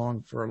go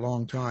along for a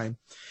long time,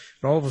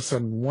 and all of a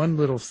sudden one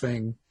little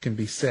thing can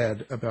be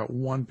said about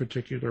one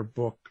particular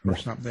book or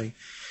something,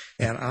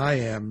 and I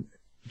am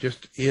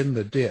just in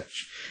the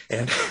ditch,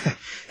 and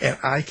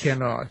I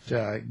cannot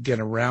get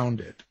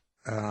around it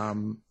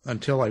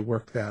until I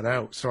work that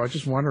out. So I was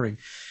just wondering,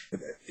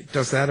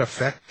 does that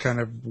affect kind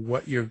of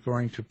what you're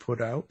going to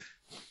put out?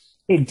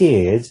 It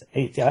did.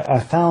 I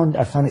found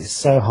it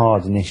so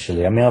hard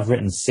initially. I mean, I've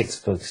written 6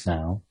 books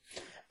now,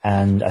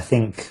 and I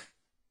think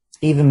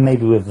even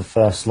maybe with the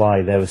first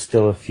lie, there were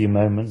still a few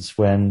moments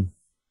when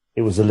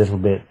it was a little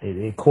bit,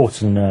 it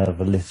caught a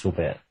nerve a little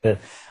bit. But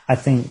I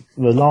think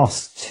the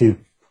last 2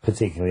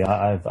 particularly,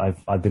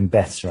 I've been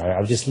better.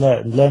 I've just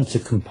learned to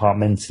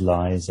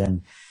compartmentalize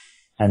and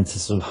to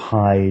sort of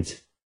hide,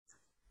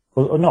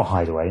 or not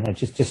hide away,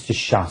 just to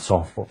shut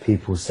off what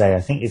people say.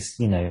 I think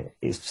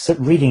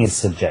reading is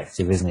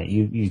subjective, isn't it?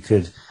 You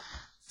could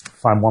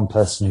find one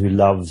person who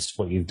loves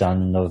what you've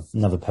done and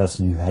another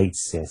person who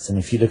hates it. And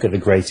if you look at the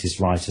greatest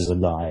writers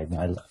alive,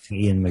 I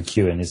think Ian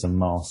McEwan is a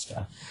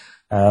master.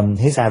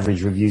 His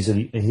average reviews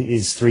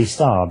is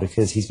 3-star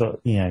because he's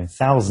got,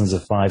 thousands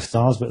of 5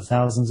 stars, but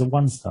thousands of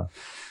 1 star.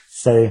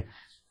 So,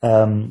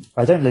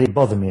 I don't let it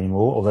bother me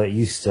anymore, although it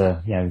used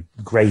to,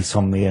 grate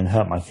on me and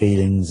hurt my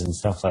feelings and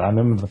stuff like that. I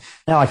remember,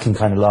 now I can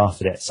kind of laugh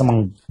at it.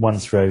 Someone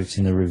once wrote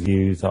in a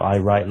review that I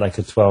write like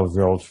a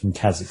 12-year-old from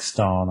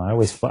Kazakhstan.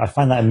 I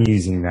find that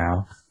amusing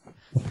now.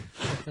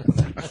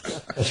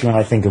 Especially when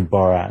I think of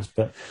Borat,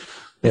 but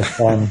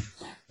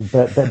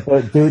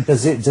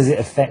does it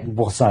affect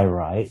what I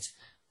write?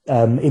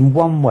 In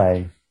one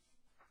way,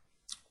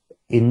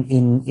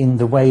 in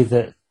the way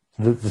that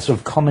the sort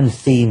of common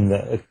theme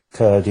that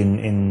occurred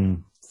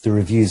in the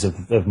reviews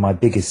of my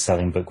biggest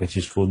selling book, which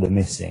is called The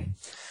Missing,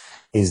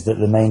 is that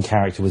the main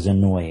character was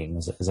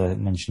annoying, as I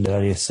mentioned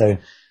earlier. So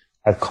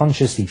I've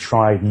consciously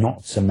tried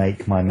not to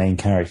make my main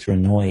character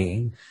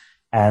annoying,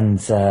 and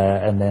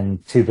then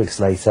 2 books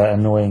later,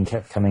 annoying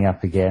kept coming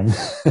up again,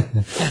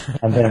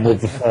 and then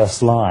with the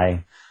first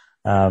lie,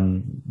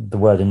 the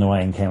word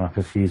annoying came up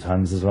a few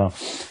times as well.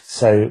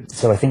 So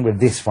I think with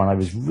this one, I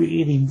was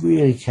really,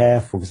 really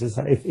careful, because it's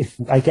like, if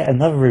I get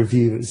another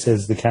review that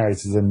says the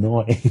character's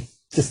annoying,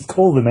 just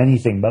call them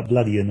anything but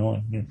bloody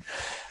annoying.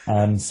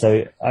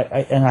 So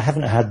I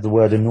haven't had the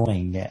word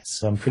annoying yet,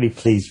 so I'm pretty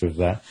pleased with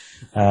that.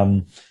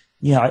 I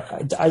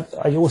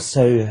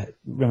also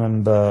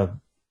remember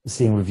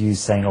seeing reviews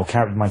saying,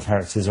 my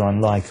characters are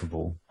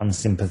unlikable,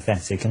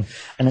 unsympathetic, and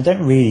I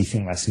don't really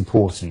think that's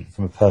important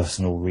from a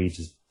personal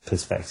reader's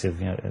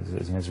perspective,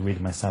 as a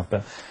reader myself,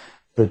 but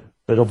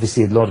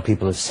obviously a lot of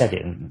people have said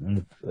it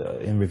in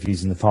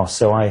reviews in the past.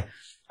 So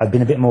I've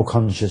been a bit more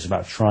conscious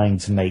about trying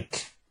to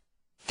make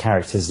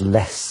characters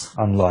less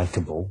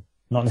unlikable,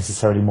 not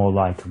necessarily more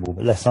likable,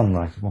 but less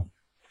unlikable.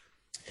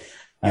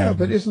 Yeah,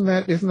 but isn't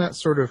that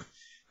sort of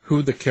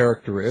who the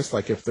character is.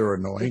 Like if they're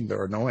annoying,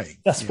 they're annoying.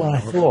 That's what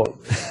I thought.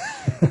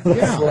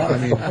 Yeah, I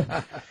mean,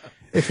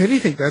 if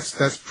anything,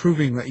 that's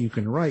proving that you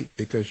can write,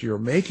 because you're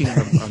making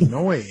them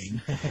annoying,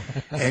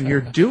 and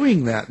you're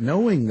doing that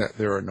knowing that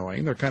they're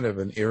annoying. They're kind of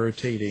an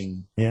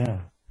irritating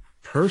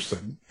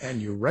person,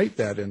 and you write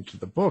that into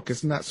the book.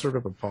 Isn't that sort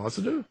of a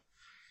positive?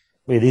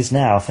 Well, it is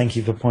now. Thank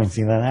you for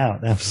pointing that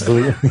out.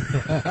 Absolutely.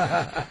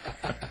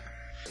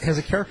 Has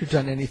a character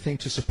done anything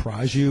to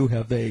surprise you?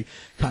 Have they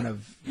kind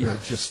of,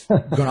 just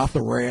gone off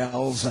the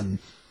rails and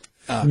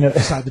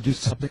decided to do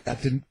something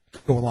that didn't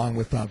go along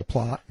with the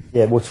plot?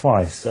 Yeah, well,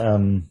 twice.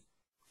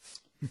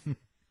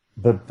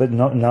 But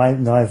not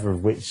neither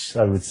of which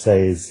I would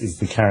say is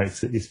the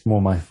character. It's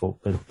more my fault.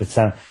 But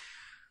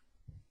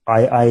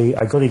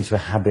I got into a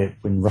habit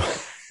when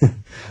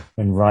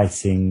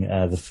writing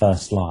the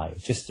first lie,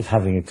 just of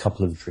having a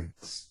couple of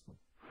drinks.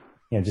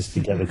 Just to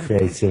get the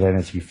creative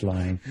energy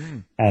flying.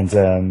 And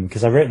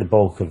because I wrote the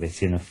bulk of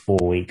it in a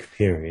 4-week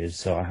period,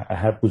 so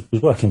I was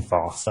working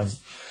fast.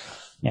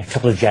 A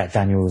couple of Jack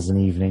Daniels an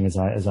evening as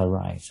I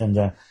write. And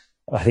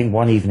I think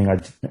one evening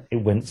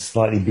it went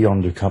slightly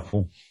beyond a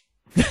couple.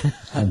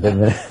 And then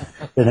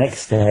the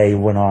next day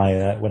when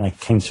I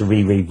came to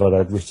reread what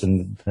I'd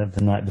written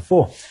the night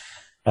before,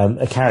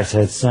 a character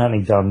had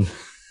certainly done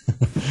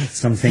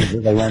something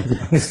that they weren't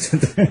supposed to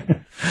do.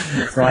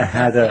 So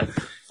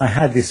I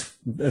had this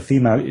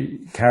female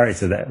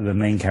character, the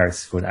main character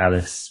is called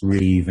Alice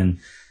Reeve, and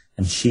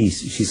she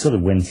sort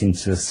of went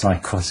into a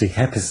psychotic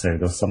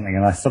episode or something,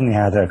 and I suddenly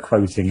had her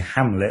quoting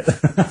Hamlet.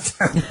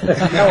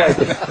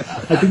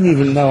 I didn't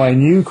even know I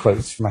knew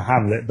quotes from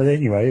Hamlet, but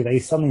anyway, they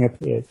suddenly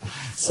appeared.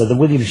 So the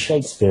William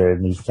Shakespeare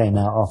in me came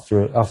out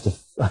after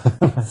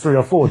 3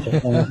 or 4.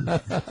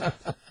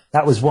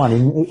 That was one.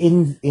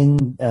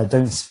 In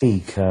Don't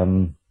Speak.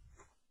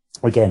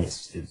 Again,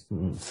 it's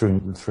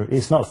through.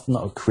 It's not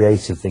a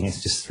creative thing.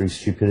 It's just through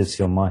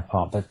stupidity on my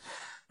part. But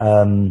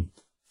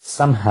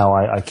somehow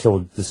I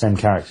killed the same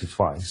character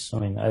twice. I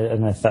mean, I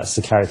don't know if that's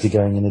the character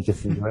going in a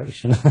different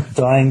direction,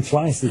 dying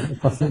twice.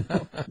 It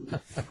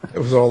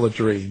was all a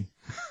dream.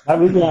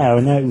 No,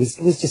 it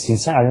was just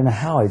insane. I don't know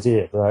how I did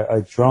it, but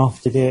I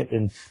drafted it,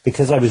 and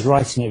because I was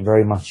writing it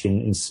very much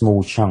in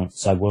small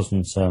chunks, I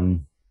wasn't.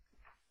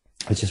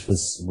 I just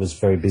was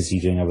very busy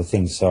doing other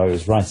things, so I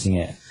was writing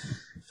it.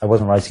 I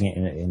wasn't writing it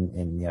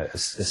in a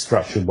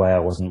structured way. I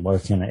wasn't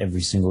working on it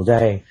every single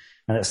day.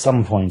 And at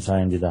some point I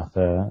ended up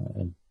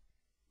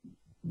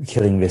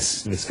killing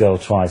this girl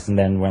twice. And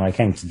then when I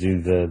came to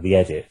do the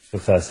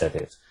first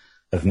edit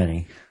of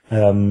Minnie,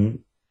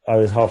 I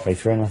was halfway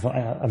through and I thought,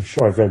 I'm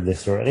sure I've read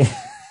this already.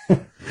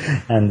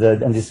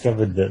 and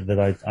discovered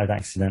that I'd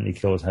accidentally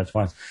killed her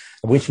twice,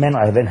 which meant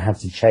I then had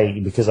to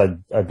change, because I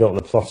built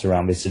the plot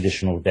around this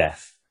additional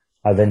death.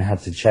 I then had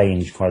to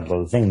change quite a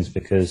lot of things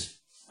because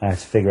I had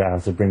to figure out how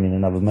to bring in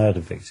another murder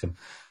victim,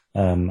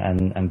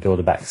 and build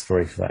a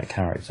backstory for that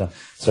character.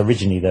 So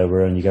originally there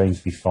were only going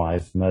to be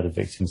 5 murder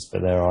victims,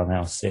 but there are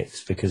now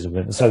 6 because of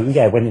it. So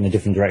yeah, it went in a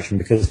different direction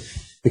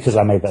because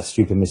I made that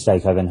stupid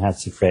mistake. I then had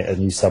to create a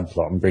new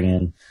subplot and bring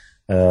in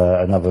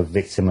another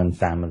victim and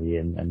family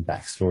and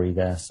backstory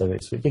there. So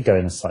it did go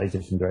in a slightly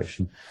different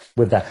direction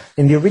with that.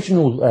 In the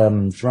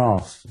original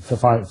draft, the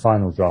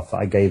final draft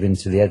that I gave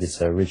into the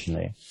editor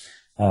originally,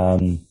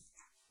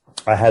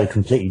 I had a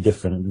completely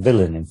different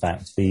villain. In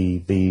fact,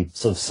 the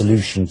sort of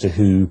solution to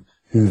who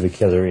the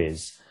killer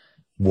is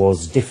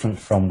was different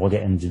from what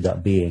it ended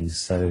up being.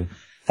 So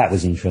that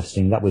was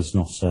interesting. That was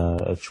not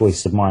a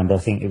choice of mine, but I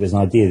think it was an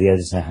idea the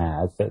editor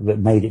had that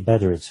made it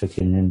better. It took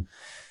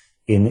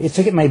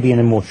it maybe in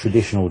a more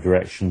traditional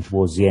direction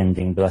towards the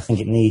ending, but I think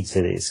it needs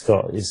it. It's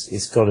got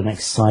an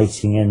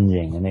exciting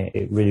ending, and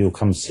it really all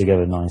comes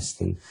together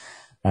nicely.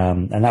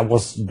 And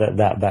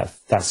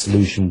that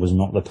solution was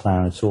not the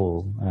plan at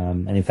all.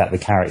 And in fact, the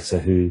character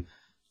who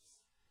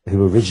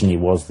originally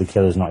was the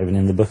killer is not even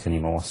in the book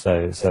anymore.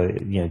 So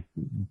the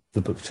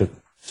book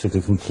took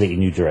a completely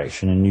new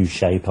direction, a new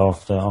shape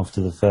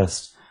after the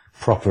first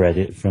proper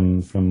edit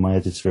from my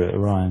editor at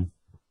Orion.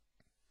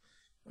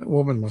 That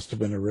woman must have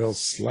been a real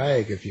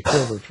slag if you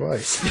killed her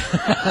twice.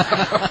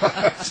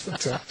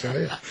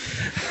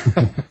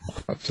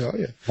 I'll tell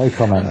you. No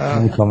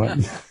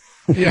comment.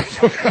 Yeah.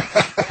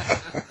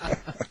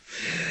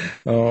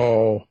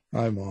 Oh,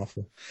 I'm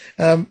awful.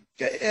 Now,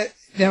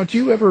 do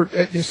you ever?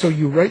 So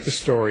you write the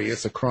story.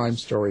 It's a crime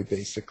story,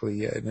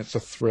 basically, and it's a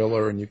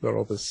thriller, and you've got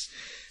all this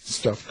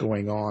stuff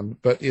going on.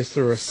 But is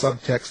there a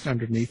subtext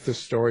underneath the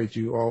story?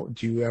 Do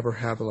you ever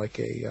have like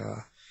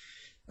a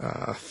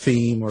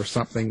theme or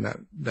something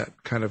that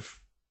kind of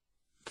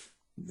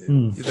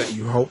that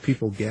you hope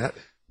people get?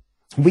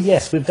 Well,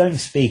 yes, with Don't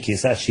Speak,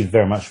 it's actually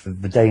very much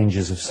the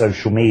dangers of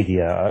social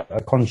media. I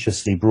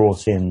consciously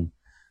brought in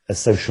a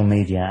social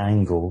media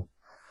angle.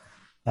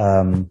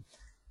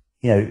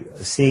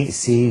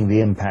 Seeing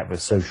the impact that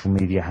social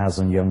media has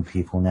on young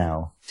people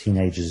now,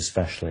 teenagers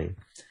especially,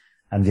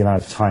 and the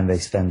amount of time they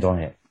spend on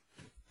it.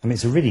 I mean,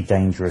 it's a really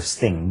dangerous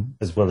thing,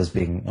 as well as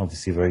being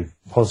obviously a very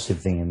positive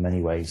thing in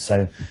many ways.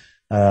 So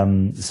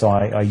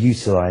I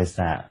utilize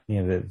that,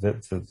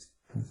 the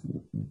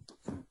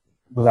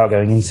without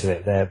going into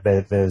it,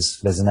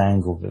 there's an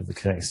angle that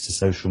connects to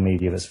social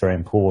media that's very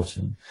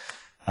important.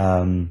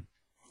 And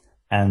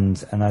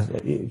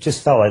it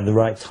just felt like the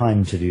right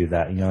time to do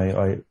that. You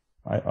know,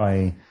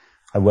 I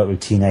work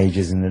with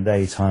teenagers in the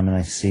daytime, and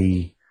I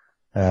see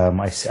how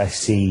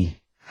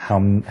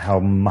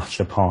much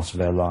a part of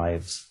their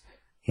lives,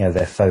 you know,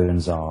 their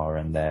phones are,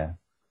 and their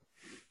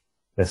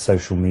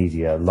social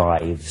media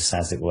lives,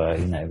 as it were.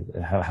 You know,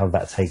 how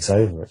that takes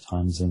over at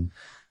times, and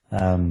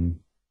I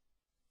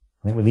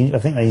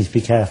think they need to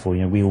be careful.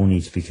 You know, we all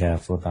need to be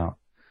careful about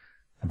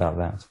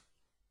that.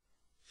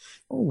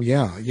 Oh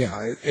yeah,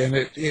 and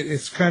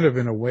it's kind of,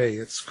 in a way,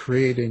 it's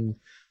creating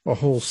a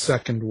whole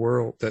second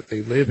world that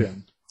they live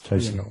in.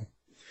 Totally. You know,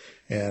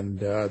 and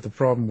the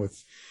problem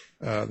with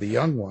the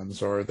young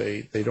ones are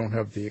they don't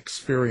have the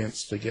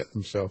experience to get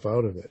themselves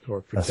out of it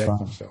or protect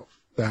themselves.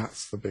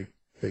 That's the big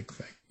thing.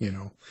 You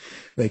know,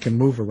 they can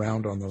move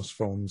around on those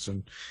phones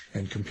and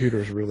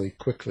computers really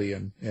quickly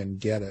and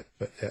get it,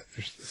 but at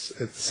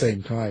the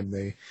same time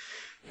they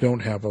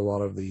don't have a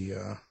lot of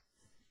the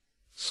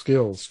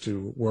skills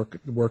to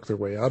work their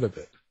way out of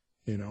it.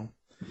 You know.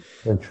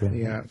 Very true.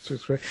 Yeah,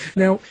 it's great.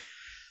 Now,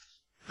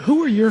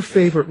 who are your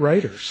favorite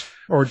writers?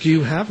 Or do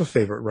you have a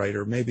favorite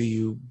writer? Maybe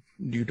you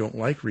don't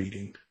like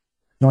reading.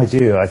 No, I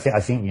do. I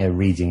think you know,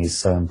 reading is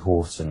so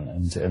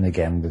important, and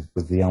again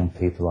with the young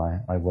people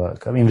I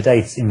work. I mean,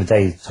 in the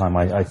daytime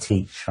I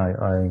teach.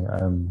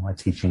 I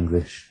teach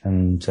English,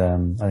 and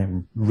I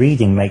think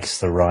reading makes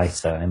the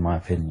writer, in my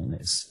opinion.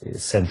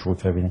 It's central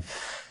to everything.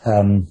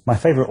 My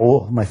favorite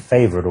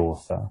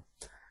author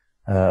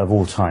of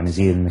all time is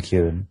Ian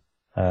McEwan,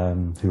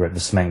 who wrote The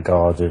Cement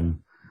Garden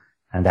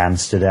and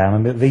Amsterdam. I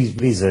mean,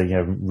 these are, you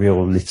know,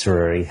 real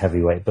literary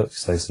heavyweight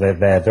books, so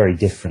they're very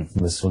different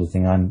from the sort of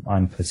thing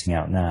I'm putting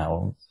out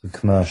now, the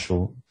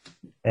commercial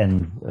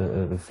end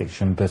of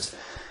fiction. But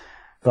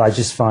I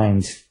just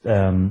find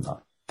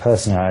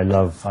personally I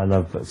love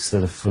books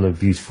that are full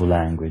of beautiful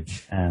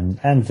language and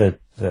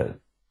that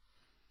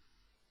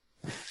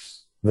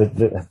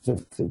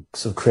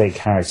sort of create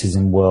characters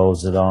in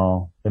worlds that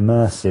are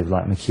immersive,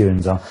 like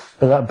McEwan's are.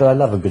 But I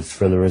love a good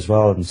thriller as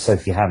well. And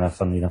Sophie Hannah,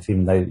 funnily enough,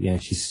 even though, you know,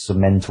 she's sort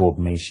of mentored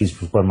me, she's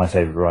one of my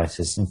favourite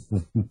writers. And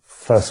the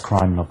first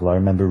crime novel I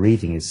remember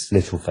reading is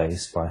Little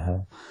Face by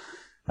her.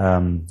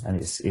 And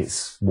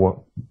it's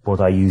what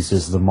I used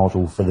as the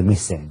model for The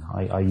Missing.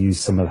 I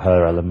used some of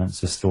her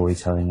elements of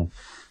storytelling and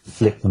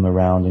flipped them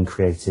around and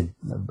created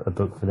a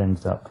book that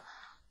ended up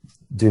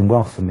doing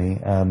well for me.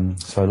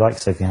 So I like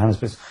Sophie Hannah's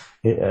books.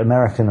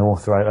 American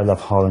author, I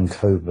love Harlan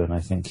Coben. I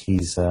think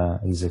he's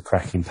a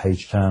cracking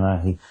page turner.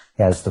 He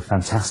has the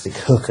fantastic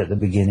hook at the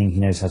beginning.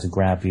 He knows how to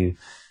grab you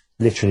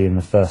literally in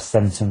the first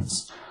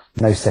sentence.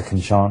 No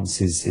Second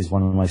Chance is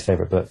one of my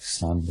favourite books.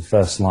 The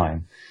first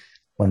line,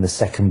 when the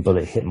second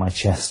bullet hit my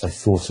chest, I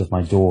thought of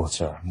my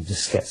daughter. It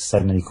just gets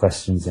so many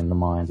questions in the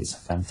mind. It's a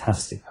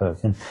fantastic hook.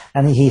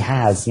 And he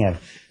has, you know,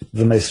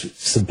 the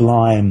most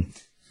sublime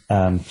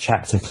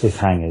chapter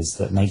cliffhangers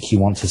that make you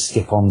want to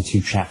skip on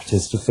 2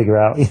 chapters to figure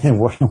out, you know,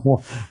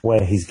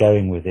 where he's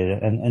going with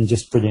it, and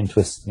just brilliant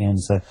twists at the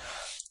end. So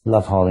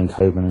love Harlan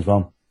Coben as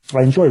well.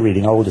 I enjoy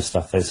reading older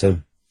stuff though, so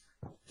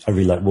I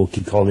really like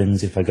Wilkie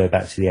Collins. If I go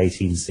back to the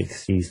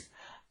 1860s,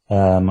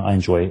 I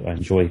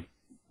enjoy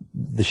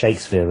the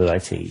Shakespeare that I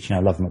teach. You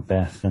know, I love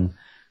Macbeth and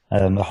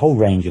a whole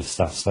range of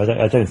stuff. So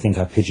I don't think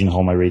I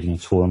pigeonhole my reading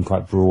at all. I'm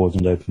quite broad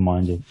and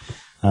open-minded.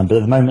 But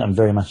at the moment, I'm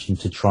very much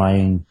into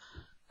trying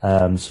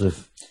sort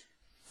of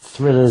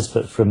thrillers,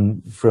 but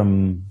from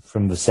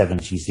the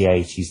 70s, the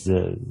 80s,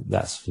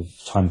 that sort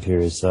of time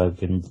period. So I've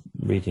been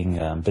reading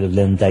a bit of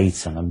Len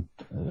Deighton.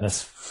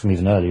 That's from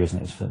even earlier,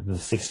 isn't it? For the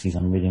 60s,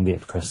 I'm reading The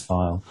Ipcress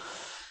File.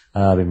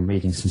 I've been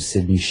reading some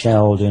Sidney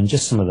Sheldon,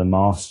 just some of the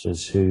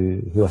masters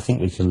who I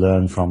think we can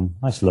learn from.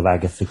 I used to love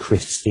Agatha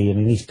Christie. I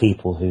mean, these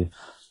people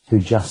who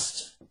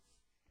just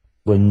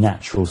were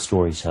natural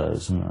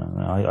storytellers.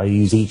 And I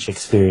use each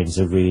experience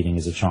of reading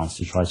as a chance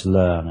to try to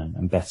learn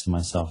and better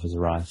myself as a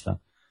writer.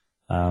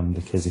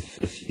 Because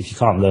if you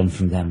can't learn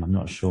from them, I'm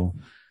not sure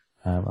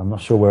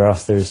where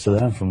else there is to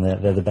learn from.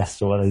 They're the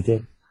best at what they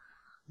did.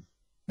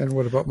 And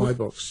what about my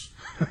books?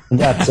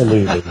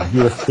 Absolutely.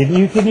 You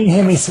didn't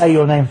hear me say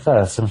your name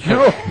first, I'm sure.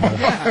 No,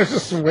 I was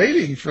just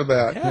waiting for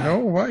that. Yeah. You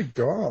know, my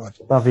God.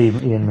 Love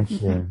Ian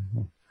McEwan.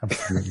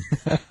 Absolutely.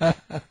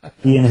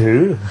 Ian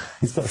who?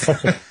 He's got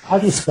such a... How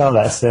do you spell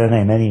that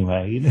surname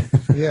anyway?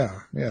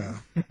 Yeah.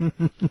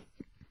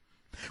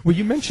 Well,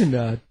 you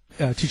mentioned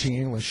teaching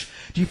English.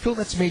 Do you feel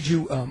that's made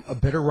you a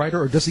better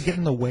writer, or does it get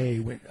in the way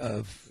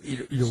of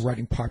your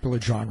writing popular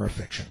genre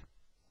fiction?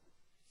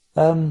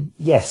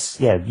 Yes,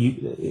 yeah.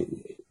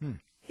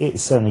 It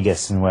certainly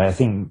gets in the way. I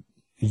think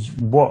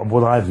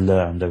what I've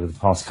learned over the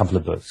past couple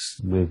of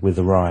books with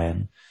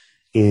Orion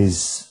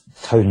is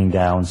toning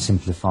down,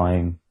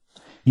 simplifying.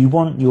 You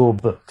want your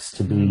books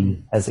to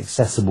be as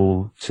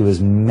accessible to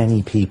as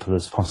many people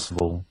as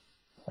possible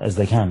as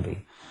they can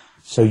be.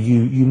 So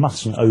you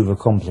mustn't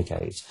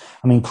overcomplicate.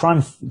 I mean,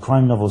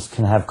 crime novels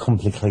can have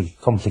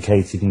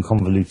complicated and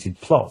convoluted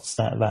plots.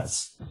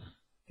 That's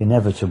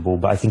inevitable,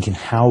 but I think in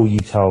how you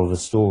tell the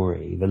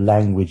story, the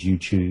language you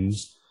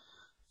choose,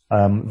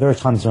 there are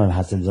times when I've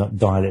had to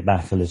dial it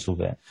back a little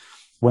bit.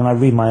 When I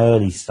read my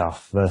early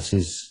stuff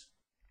versus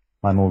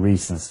my more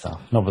recent stuff,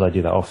 not that I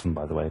do that often,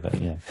 by the way, but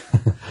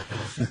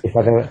if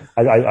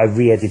I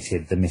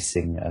re-edited The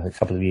Missing a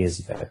couple of years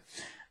ago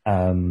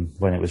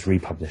when it was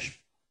republished,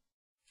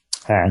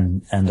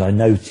 and I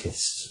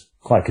noticed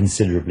quite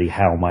considerably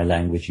how my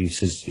language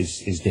use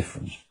is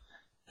different.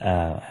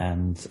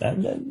 And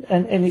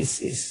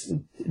it's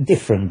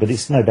different, but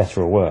it's no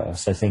better or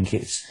worse. I think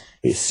it's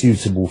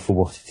suitable for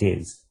what it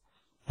is.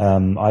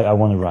 I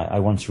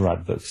want to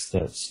write books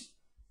that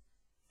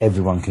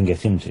everyone can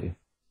get into.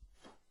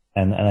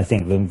 And I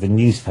think the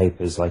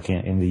newspapers, like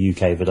in the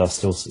UK, that are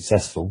still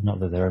successful, not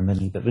that there are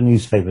many, but the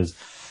newspapers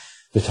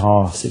that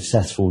are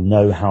successful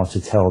know how to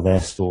tell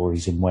their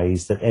stories in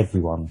ways that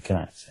everyone can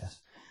access.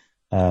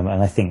 And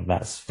I think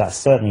that's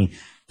certainly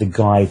the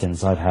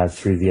guidance I've had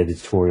through the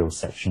editorial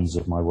sections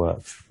of my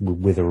work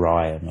with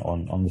Orion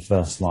on The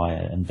First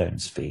Liar and Don't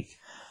Speak.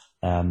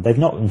 They've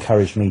not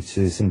encouraged me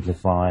to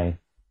simplify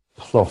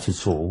plot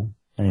at all,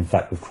 and in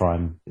fact with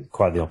crime,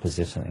 quite the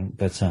opposite, I think.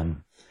 But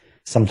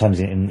sometimes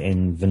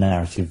in the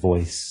narrative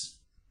voice,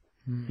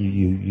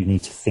 you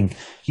need to think,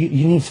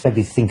 you need to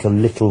maybe think a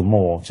little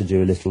more to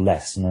do a little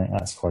less, and I think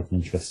that's quite an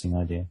interesting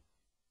idea.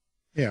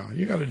 Yeah,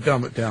 you got to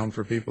dumb it down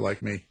for people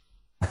like me.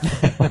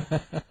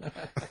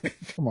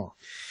 Come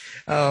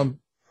on.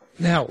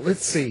 Now,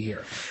 let's see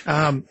here.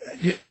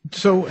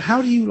 So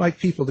how do you like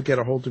people to get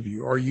a hold of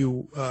you? Are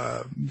you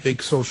a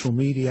big social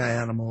media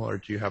animal, or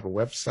do you have a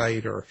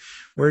website, or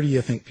where do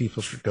you think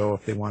people should go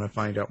if they want to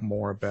find out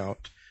more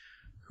about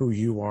who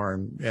you are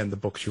and the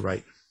books you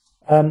write?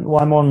 Well,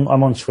 I'm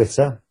on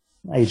Twitter,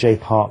 AJ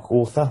Park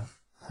Author.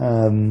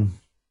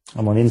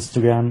 I'm on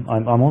Instagram.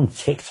 I'm on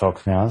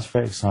TikTok now. It's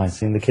very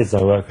exciting. The kids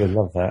I work with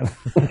love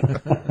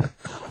that.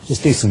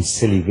 Just do some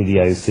silly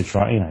videos to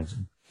try,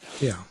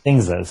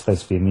 things that are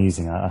supposed to be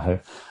amusing, I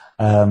hope.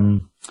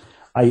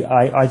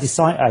 I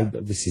decide,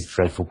 this is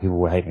dreadful, people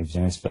will hate me for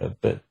doing this, but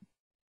because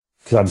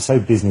I'm so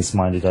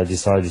business-minded, I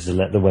decided to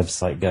let the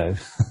website go.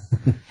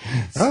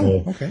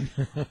 Okay.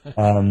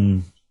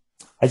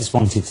 I just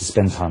wanted to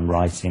spend time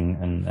writing,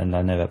 and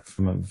I know that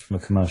from a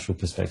commercial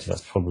perspective,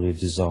 that's probably a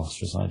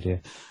disastrous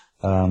idea.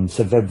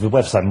 So the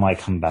website might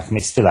come back. I mean,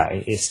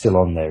 it's still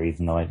on there,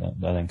 even though I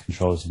don't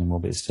control it anymore,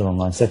 but it's still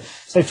online. So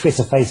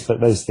Twitter, Facebook,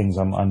 those things,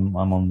 I'm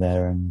on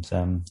there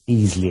and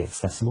easily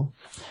accessible.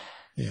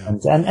 Yeah.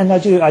 And I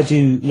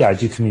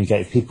do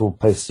communicate. If people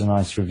post a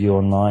nice review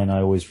online,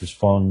 I always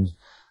respond.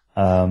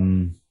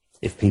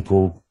 If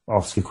people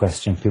ask a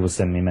question, if people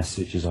send me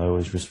messages, I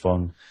always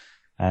respond.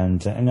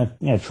 And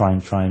try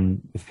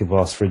and if people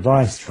ask for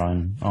advice, try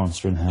and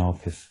answer and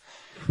help. If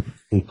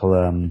people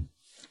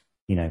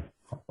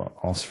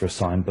ask for a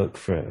signed book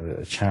for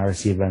a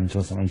charity event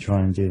or something, try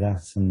and do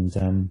that.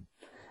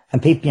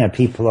 And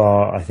people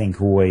are, I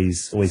think,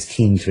 always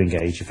keen to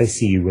engage. If they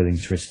see you willing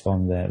to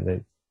respond,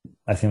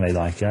 I think they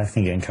like it. I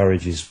think it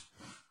encourages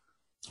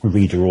a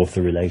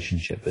reader-author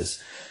relationship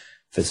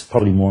that's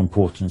probably more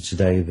important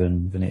today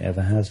than it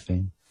ever has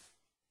been.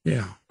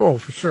 Yeah. Oh,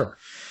 for sure.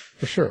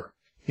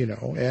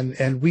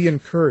 And we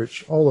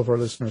encourage all of our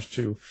listeners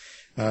to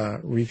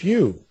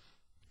review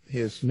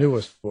his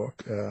newest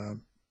book,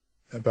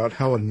 about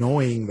how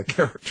annoying the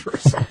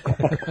characters are.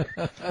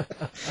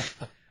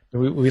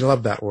 We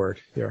love that word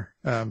here.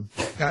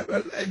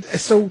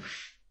 So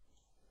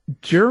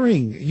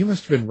you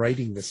must have been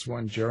writing this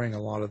one during a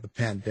lot of the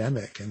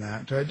pandemic and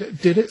that.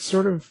 Did it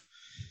sort of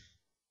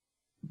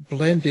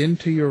blend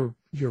into your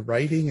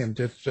writing, and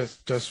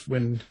just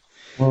when...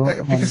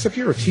 because if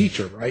you're a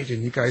teacher, right,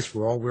 and you guys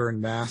were all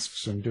wearing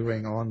masks and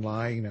doing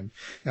online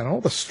and all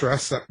the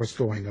stress that was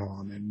going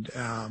on, and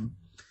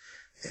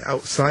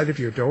outside of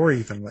your door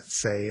even, let's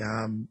say,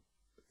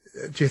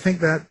 do you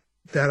think that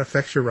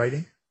affects your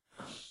writing?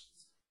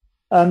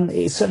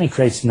 It certainly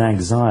created an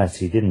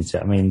anxiety, didn't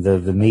it? I mean,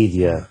 the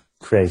media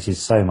created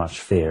so much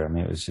fear. I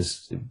mean, it was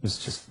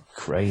just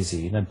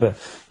crazy, but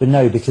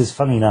no, because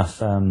funny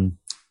enough,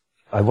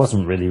 I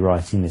wasn't really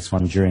writing this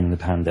one during the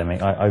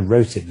pandemic. I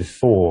wrote it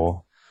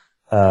before.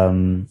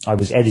 I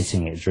was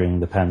editing it during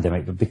the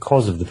pandemic, but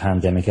because of the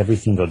pandemic,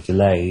 everything got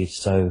delayed.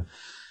 So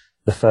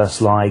The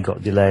First Lie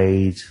got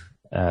delayed,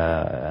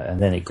 and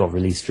then it got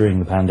released during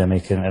the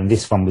pandemic, and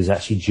this one was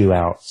actually due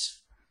out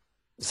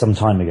some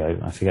time ago.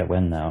 I forget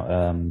when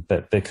now.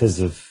 But because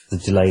of the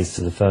delays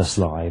to The First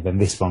Lie, then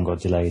this one got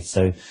delayed.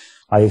 So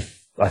I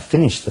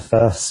finished the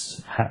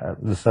first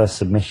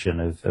submission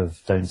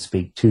of Don't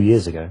Speak 2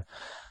 years ago.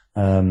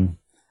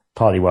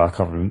 Partly why I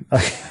can't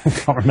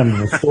remember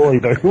the story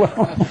very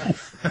well.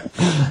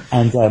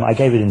 And I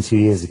gave it in 2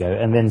 years ago,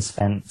 and then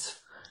spent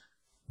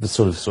the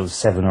sort of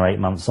 7 or 8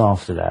 months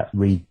after that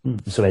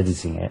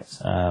editing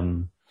it.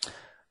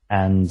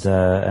 And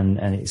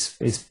it's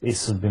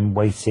sort of been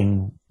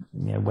waiting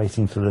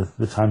for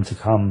the time to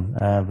come.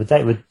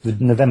 The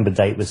November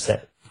date was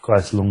set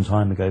quite a long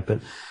time ago,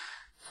 but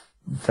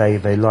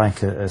they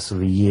like a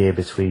sort of a year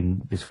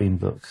between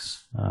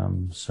books.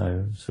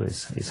 So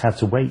it's had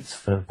to wait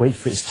for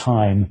its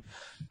time.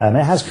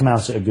 It has come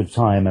out at a good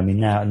time. I mean,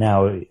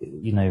 now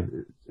you know,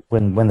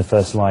 when The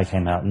First Lie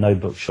came out, no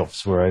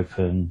bookshops were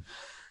open.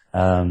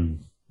 And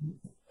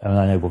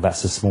I know, well,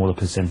 that's a smaller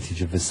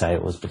percentage of the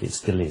sales, but it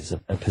still is a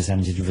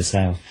percentage of the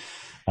sale.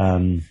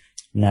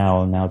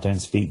 Now Don't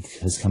Speak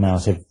has come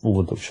out. All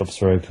the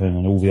bookshops are open,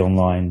 and all the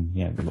online,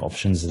 you know,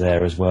 options are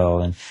there as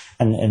well.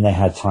 And they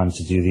had time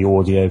to do the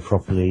audio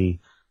properly,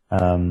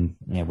 you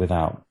know,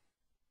 without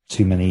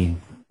too many,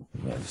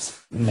 you know,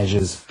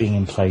 measures being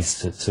in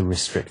place to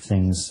restrict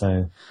things.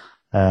 So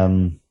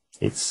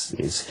it's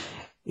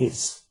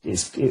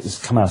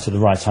come out at the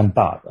right time.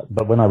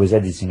 But when I was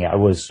editing it, I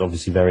was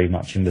obviously very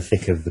much in the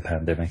thick of the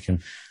pandemic,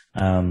 and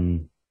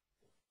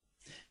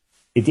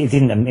it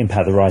didn't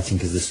impact the writing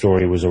because the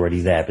story was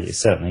already there. But it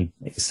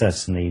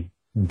certainly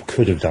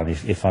could have done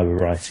if I were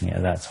writing it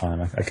at that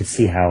time. I could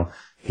see how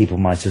people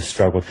might have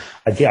struggled.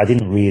 I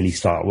didn't really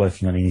start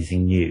working on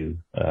anything new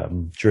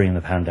during the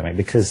pandemic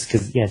because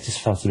it just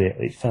felt a bit.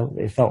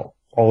 It felt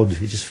odd.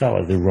 It just felt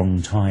like the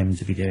wrong time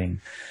to be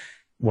doing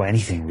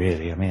anything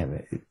really. I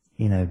mean,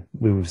 you know,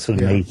 we were sort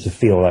of made to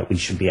feel like we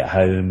should be at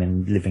home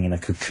and living in a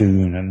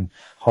cocoon and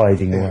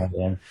hiding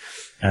away.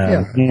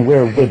 And you know,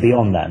 we're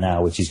beyond that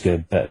now, which is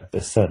good. But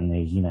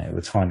certainly, you know, at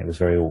the time it was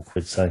very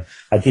awkward. So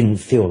I didn't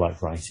feel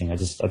like writing. I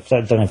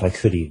don't know if I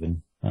could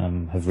even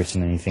have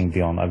written anything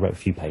beyond. I wrote a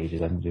few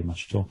pages. I didn't do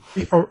much at all.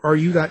 Are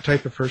you that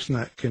type of person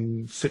that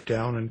can sit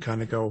down and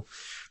kind of go,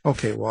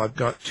 okay, well, I've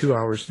got 2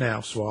 hours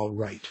now, so I'll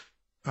write?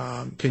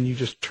 Can you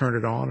just turn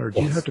it on, or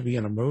do you have to be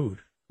in a mood?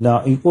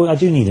 No, well, I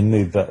do need a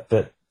mood,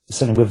 but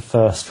certainly with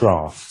first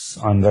drafts,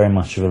 I'm very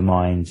much of a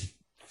mind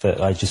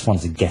that I just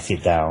want to get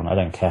it down. I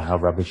don't care how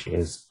rubbish it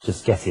is,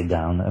 just get it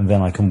down, and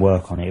then I can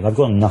work on it. If I've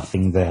got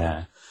nothing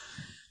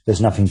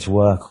there's nothing to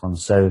work on.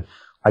 So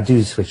I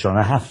do switch on.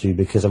 I have to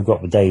because I've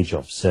got the day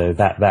job, so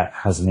that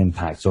has an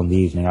impact on the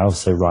evening. I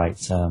also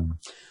write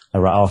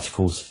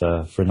articles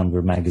for a number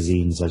of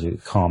magazines. I do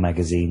car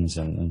magazines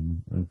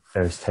and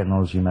various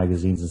technology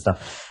magazines and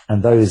stuff,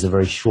 and those are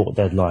very short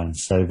deadlines,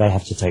 so they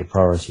have to take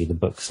priority. The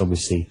book's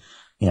obviously,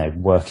 you know,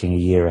 working a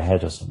year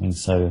ahead or something,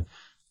 so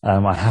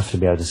I have to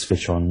be able to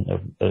switch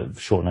on at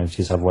short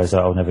notice, otherwise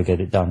I'll never get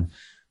it done.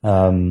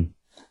 I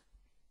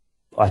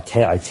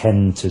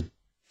tend to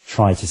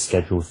try to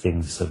schedule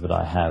things so that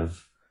I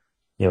have,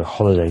 you know,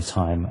 holiday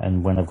time,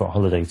 and when I've got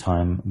holiday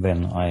time,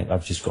 then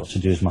I've just got to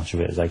do as much of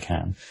it as I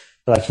can.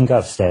 But I can go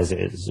upstairs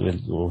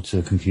or to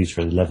the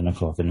computer at 11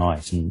 o'clock at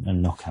night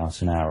and knock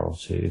out an hour or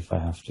two if I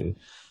have to.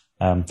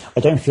 I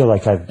don't feel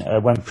like I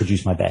won't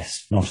produce my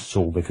best, not at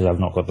all, because I've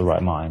not got the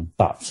right mind.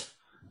 But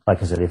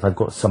like I said, if I've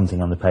got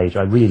something on the page,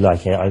 I really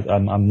like it.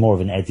 I'm more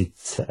of an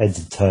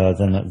editor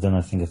than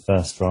I think a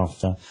first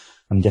drafter.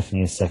 I'm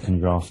definitely a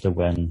second drafter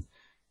when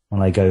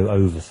I go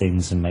over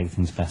things and make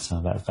things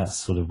better. That's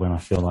sort of when I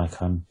feel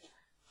like I'm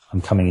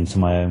coming into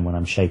my own, when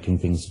I'm shaping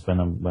things,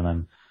 when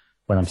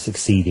I'm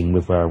succeeding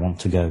with where I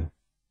want to go.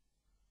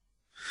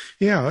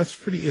 Yeah, it's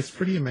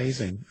pretty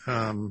amazing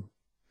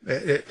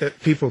that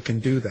people can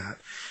do that.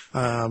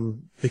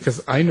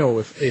 Because I know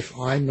if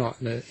I'm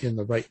not in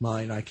the right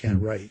mind, I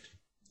can't write.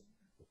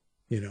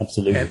 You know,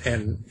 absolutely.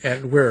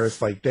 And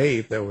whereas like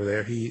Dave over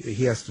there,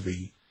 he has to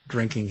be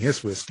drinking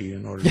his whiskey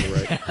in order to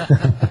write.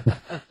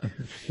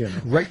 You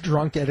know. Write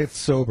drunk, edit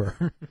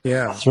sober.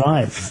 Yeah, that's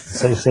right.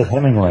 So said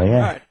Hemingway.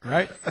 Yeah,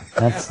 right.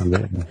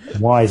 Absolutely,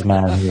 wise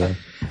man here.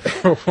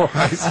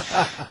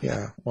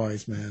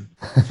 Wise man.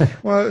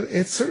 Well,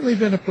 it's certainly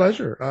been a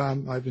pleasure.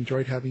 I've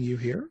enjoyed having you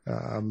here.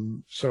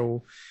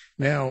 So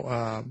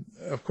now,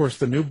 of course,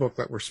 the new book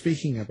that we're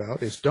speaking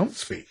about is Don't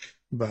Speak.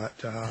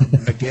 But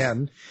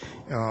again,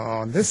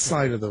 on this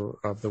side of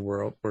the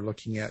world, we're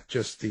looking at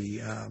just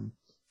the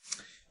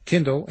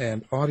Kindle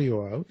and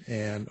audio out,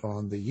 and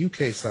on the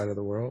UK side of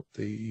the world,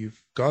 you've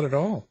got it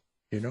all.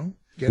 You know,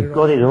 you've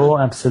got it all,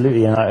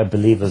 absolutely. And I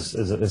believe,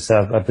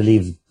 I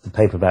believe the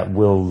paperback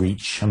will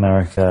reach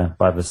America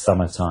by the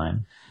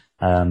summertime.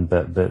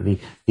 But the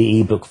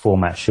ebook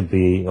format should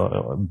be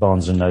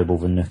Barnes and Noble.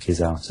 The Nook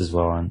is out as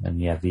well, and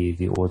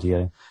the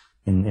audio.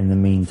 In the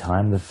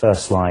meantime, The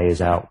First Lie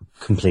is out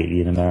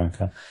completely in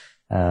America.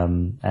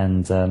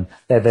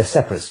 They're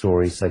separate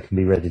stories, so they can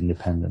be read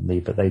independently,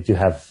 but they do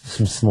have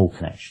some small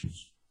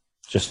connections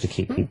just to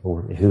keep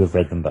people who have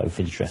read them both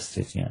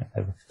interested. You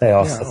know, they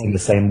are set in the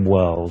same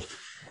world,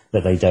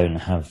 but they don't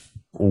have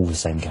all the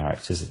same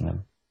characters in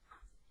them.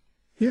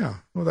 Yeah,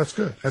 well, that's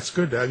good. That's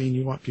good. I mean,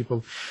 you want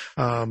people.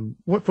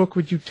 What book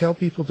would you tell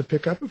people to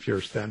pick up of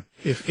yours then,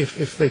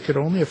 if they could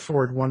only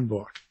afford one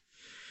book?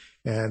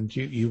 And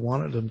you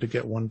wanted them to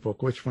get one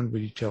book, which one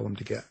would you tell them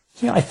to get?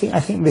 Yeah, I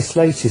think this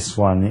latest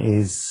one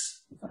is,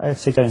 I'd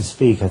say Don't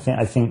Speak. I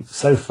think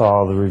so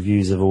far the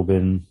reviews have all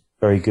been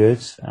very good,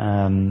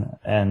 and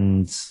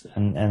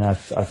I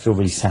feel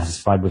really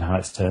satisfied with how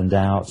it's turned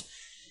out.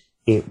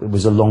 It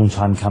was a long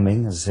time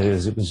coming, as I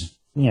said, it was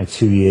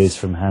 2 years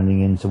from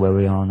handing in to where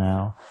we are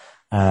now.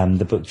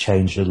 The book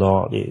changed a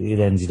lot. It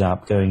ended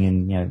up going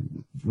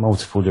in,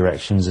 multiple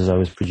directions as I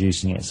was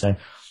producing it. So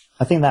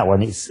I think that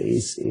one,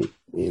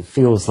 it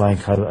feels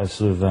like I've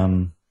sort of,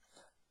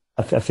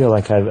 I feel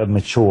like I've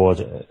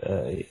matured,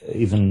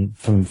 even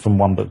from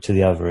one book to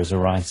the other as a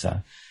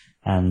writer.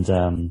 And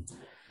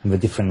the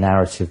different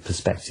narrative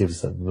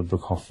perspectives that the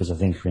book offers, I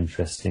think, are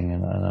interesting.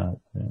 And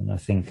I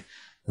think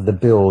the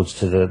build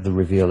to the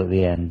reveal at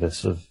the end, the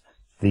sort of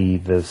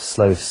the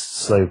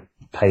slow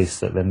pace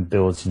that then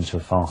builds into a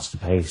faster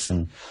pace,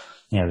 and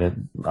the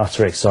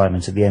utter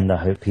excitement at the end, I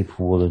hope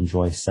people will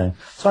enjoy. So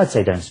I'd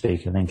say Don't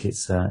Speak. I think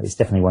it's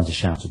definitely one to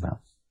shout about.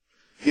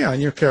 Yeah,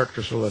 and your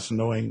characters are less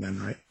annoying then,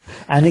 right?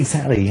 And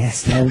exactly,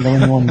 yes, no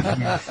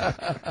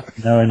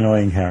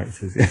annoying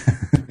characters.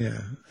 Yeah,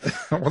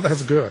 well,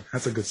 that's good.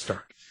 That's a good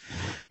start.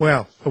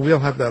 Well, we'll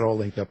have that all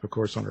linked up, of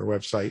course, on our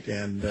website,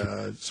 and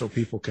so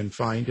people can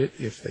find it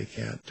if they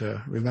can't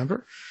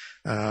remember.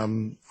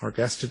 Our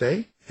guest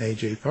today,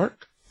 AJ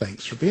Park.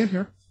 Thanks for being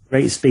here.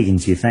 Great speaking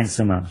to you. Thanks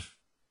so much.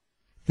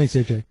 Thanks,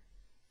 AJ.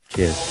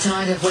 Cheers.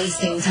 Tired of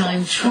wasting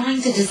time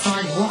trying to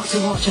decide what to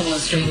watch on your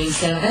streaming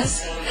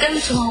service? Go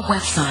to our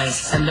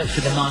website and look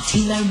for the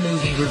Martino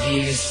movie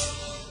reviews.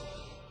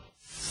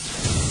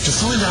 To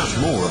find out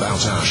more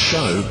about our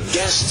show,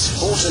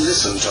 guests, or to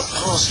listen to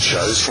past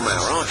shows from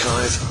our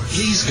archive,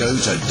 please go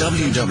to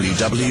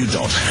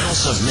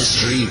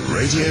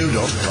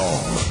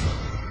www.houseofmysteryradio.com.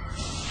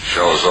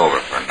 Show's over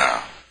for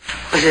now.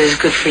 Was it as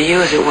good for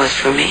you as it was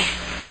for me?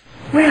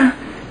 Well,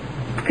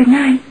 good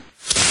night.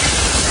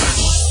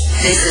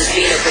 This has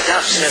been a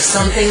production of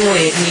Something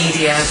Weird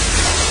Media.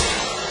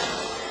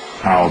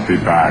 I'll be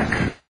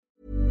back.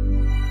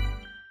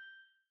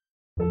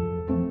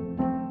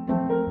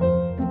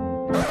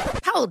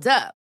 Hold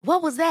up.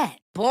 What was that?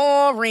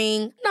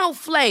 Boring. No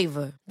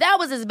flavor. That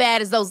was as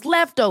bad as those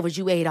leftovers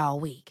you ate all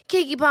week.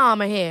 Keke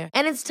Palmer here,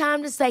 and it's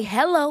time to say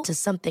hello to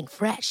something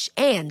fresh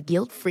and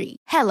guilt-free.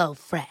 Hello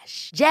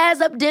Fresh. Jazz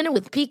up dinner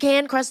with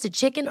pecan-crusted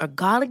chicken or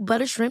garlic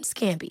butter shrimp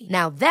scampi.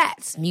 Now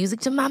that's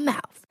music to my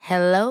mouth.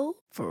 Hello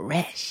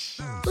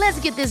Fresh. Let's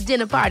get this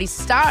dinner party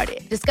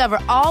started. Discover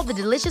all the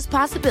delicious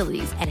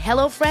possibilities at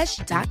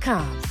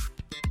HelloFresh.com.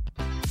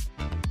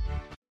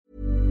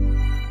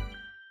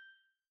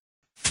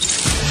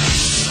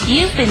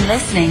 You've been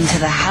listening to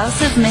the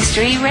House of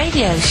Mystery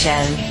radio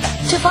show.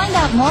 To find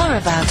out more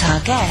about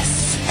our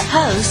guests,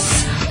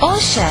 hosts, or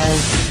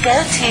shows, go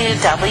to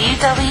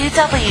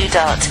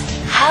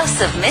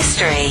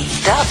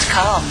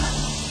www.houseofmystery.com.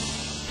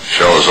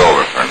 Show's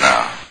over for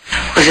now.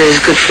 Was it as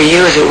good for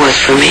you as it was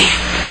for me?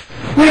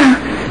 Well,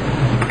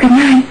 good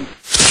night.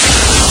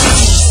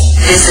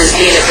 This has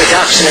been a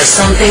production of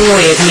Something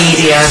Weird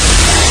Media.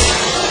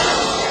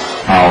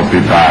 I'll be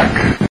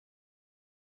back.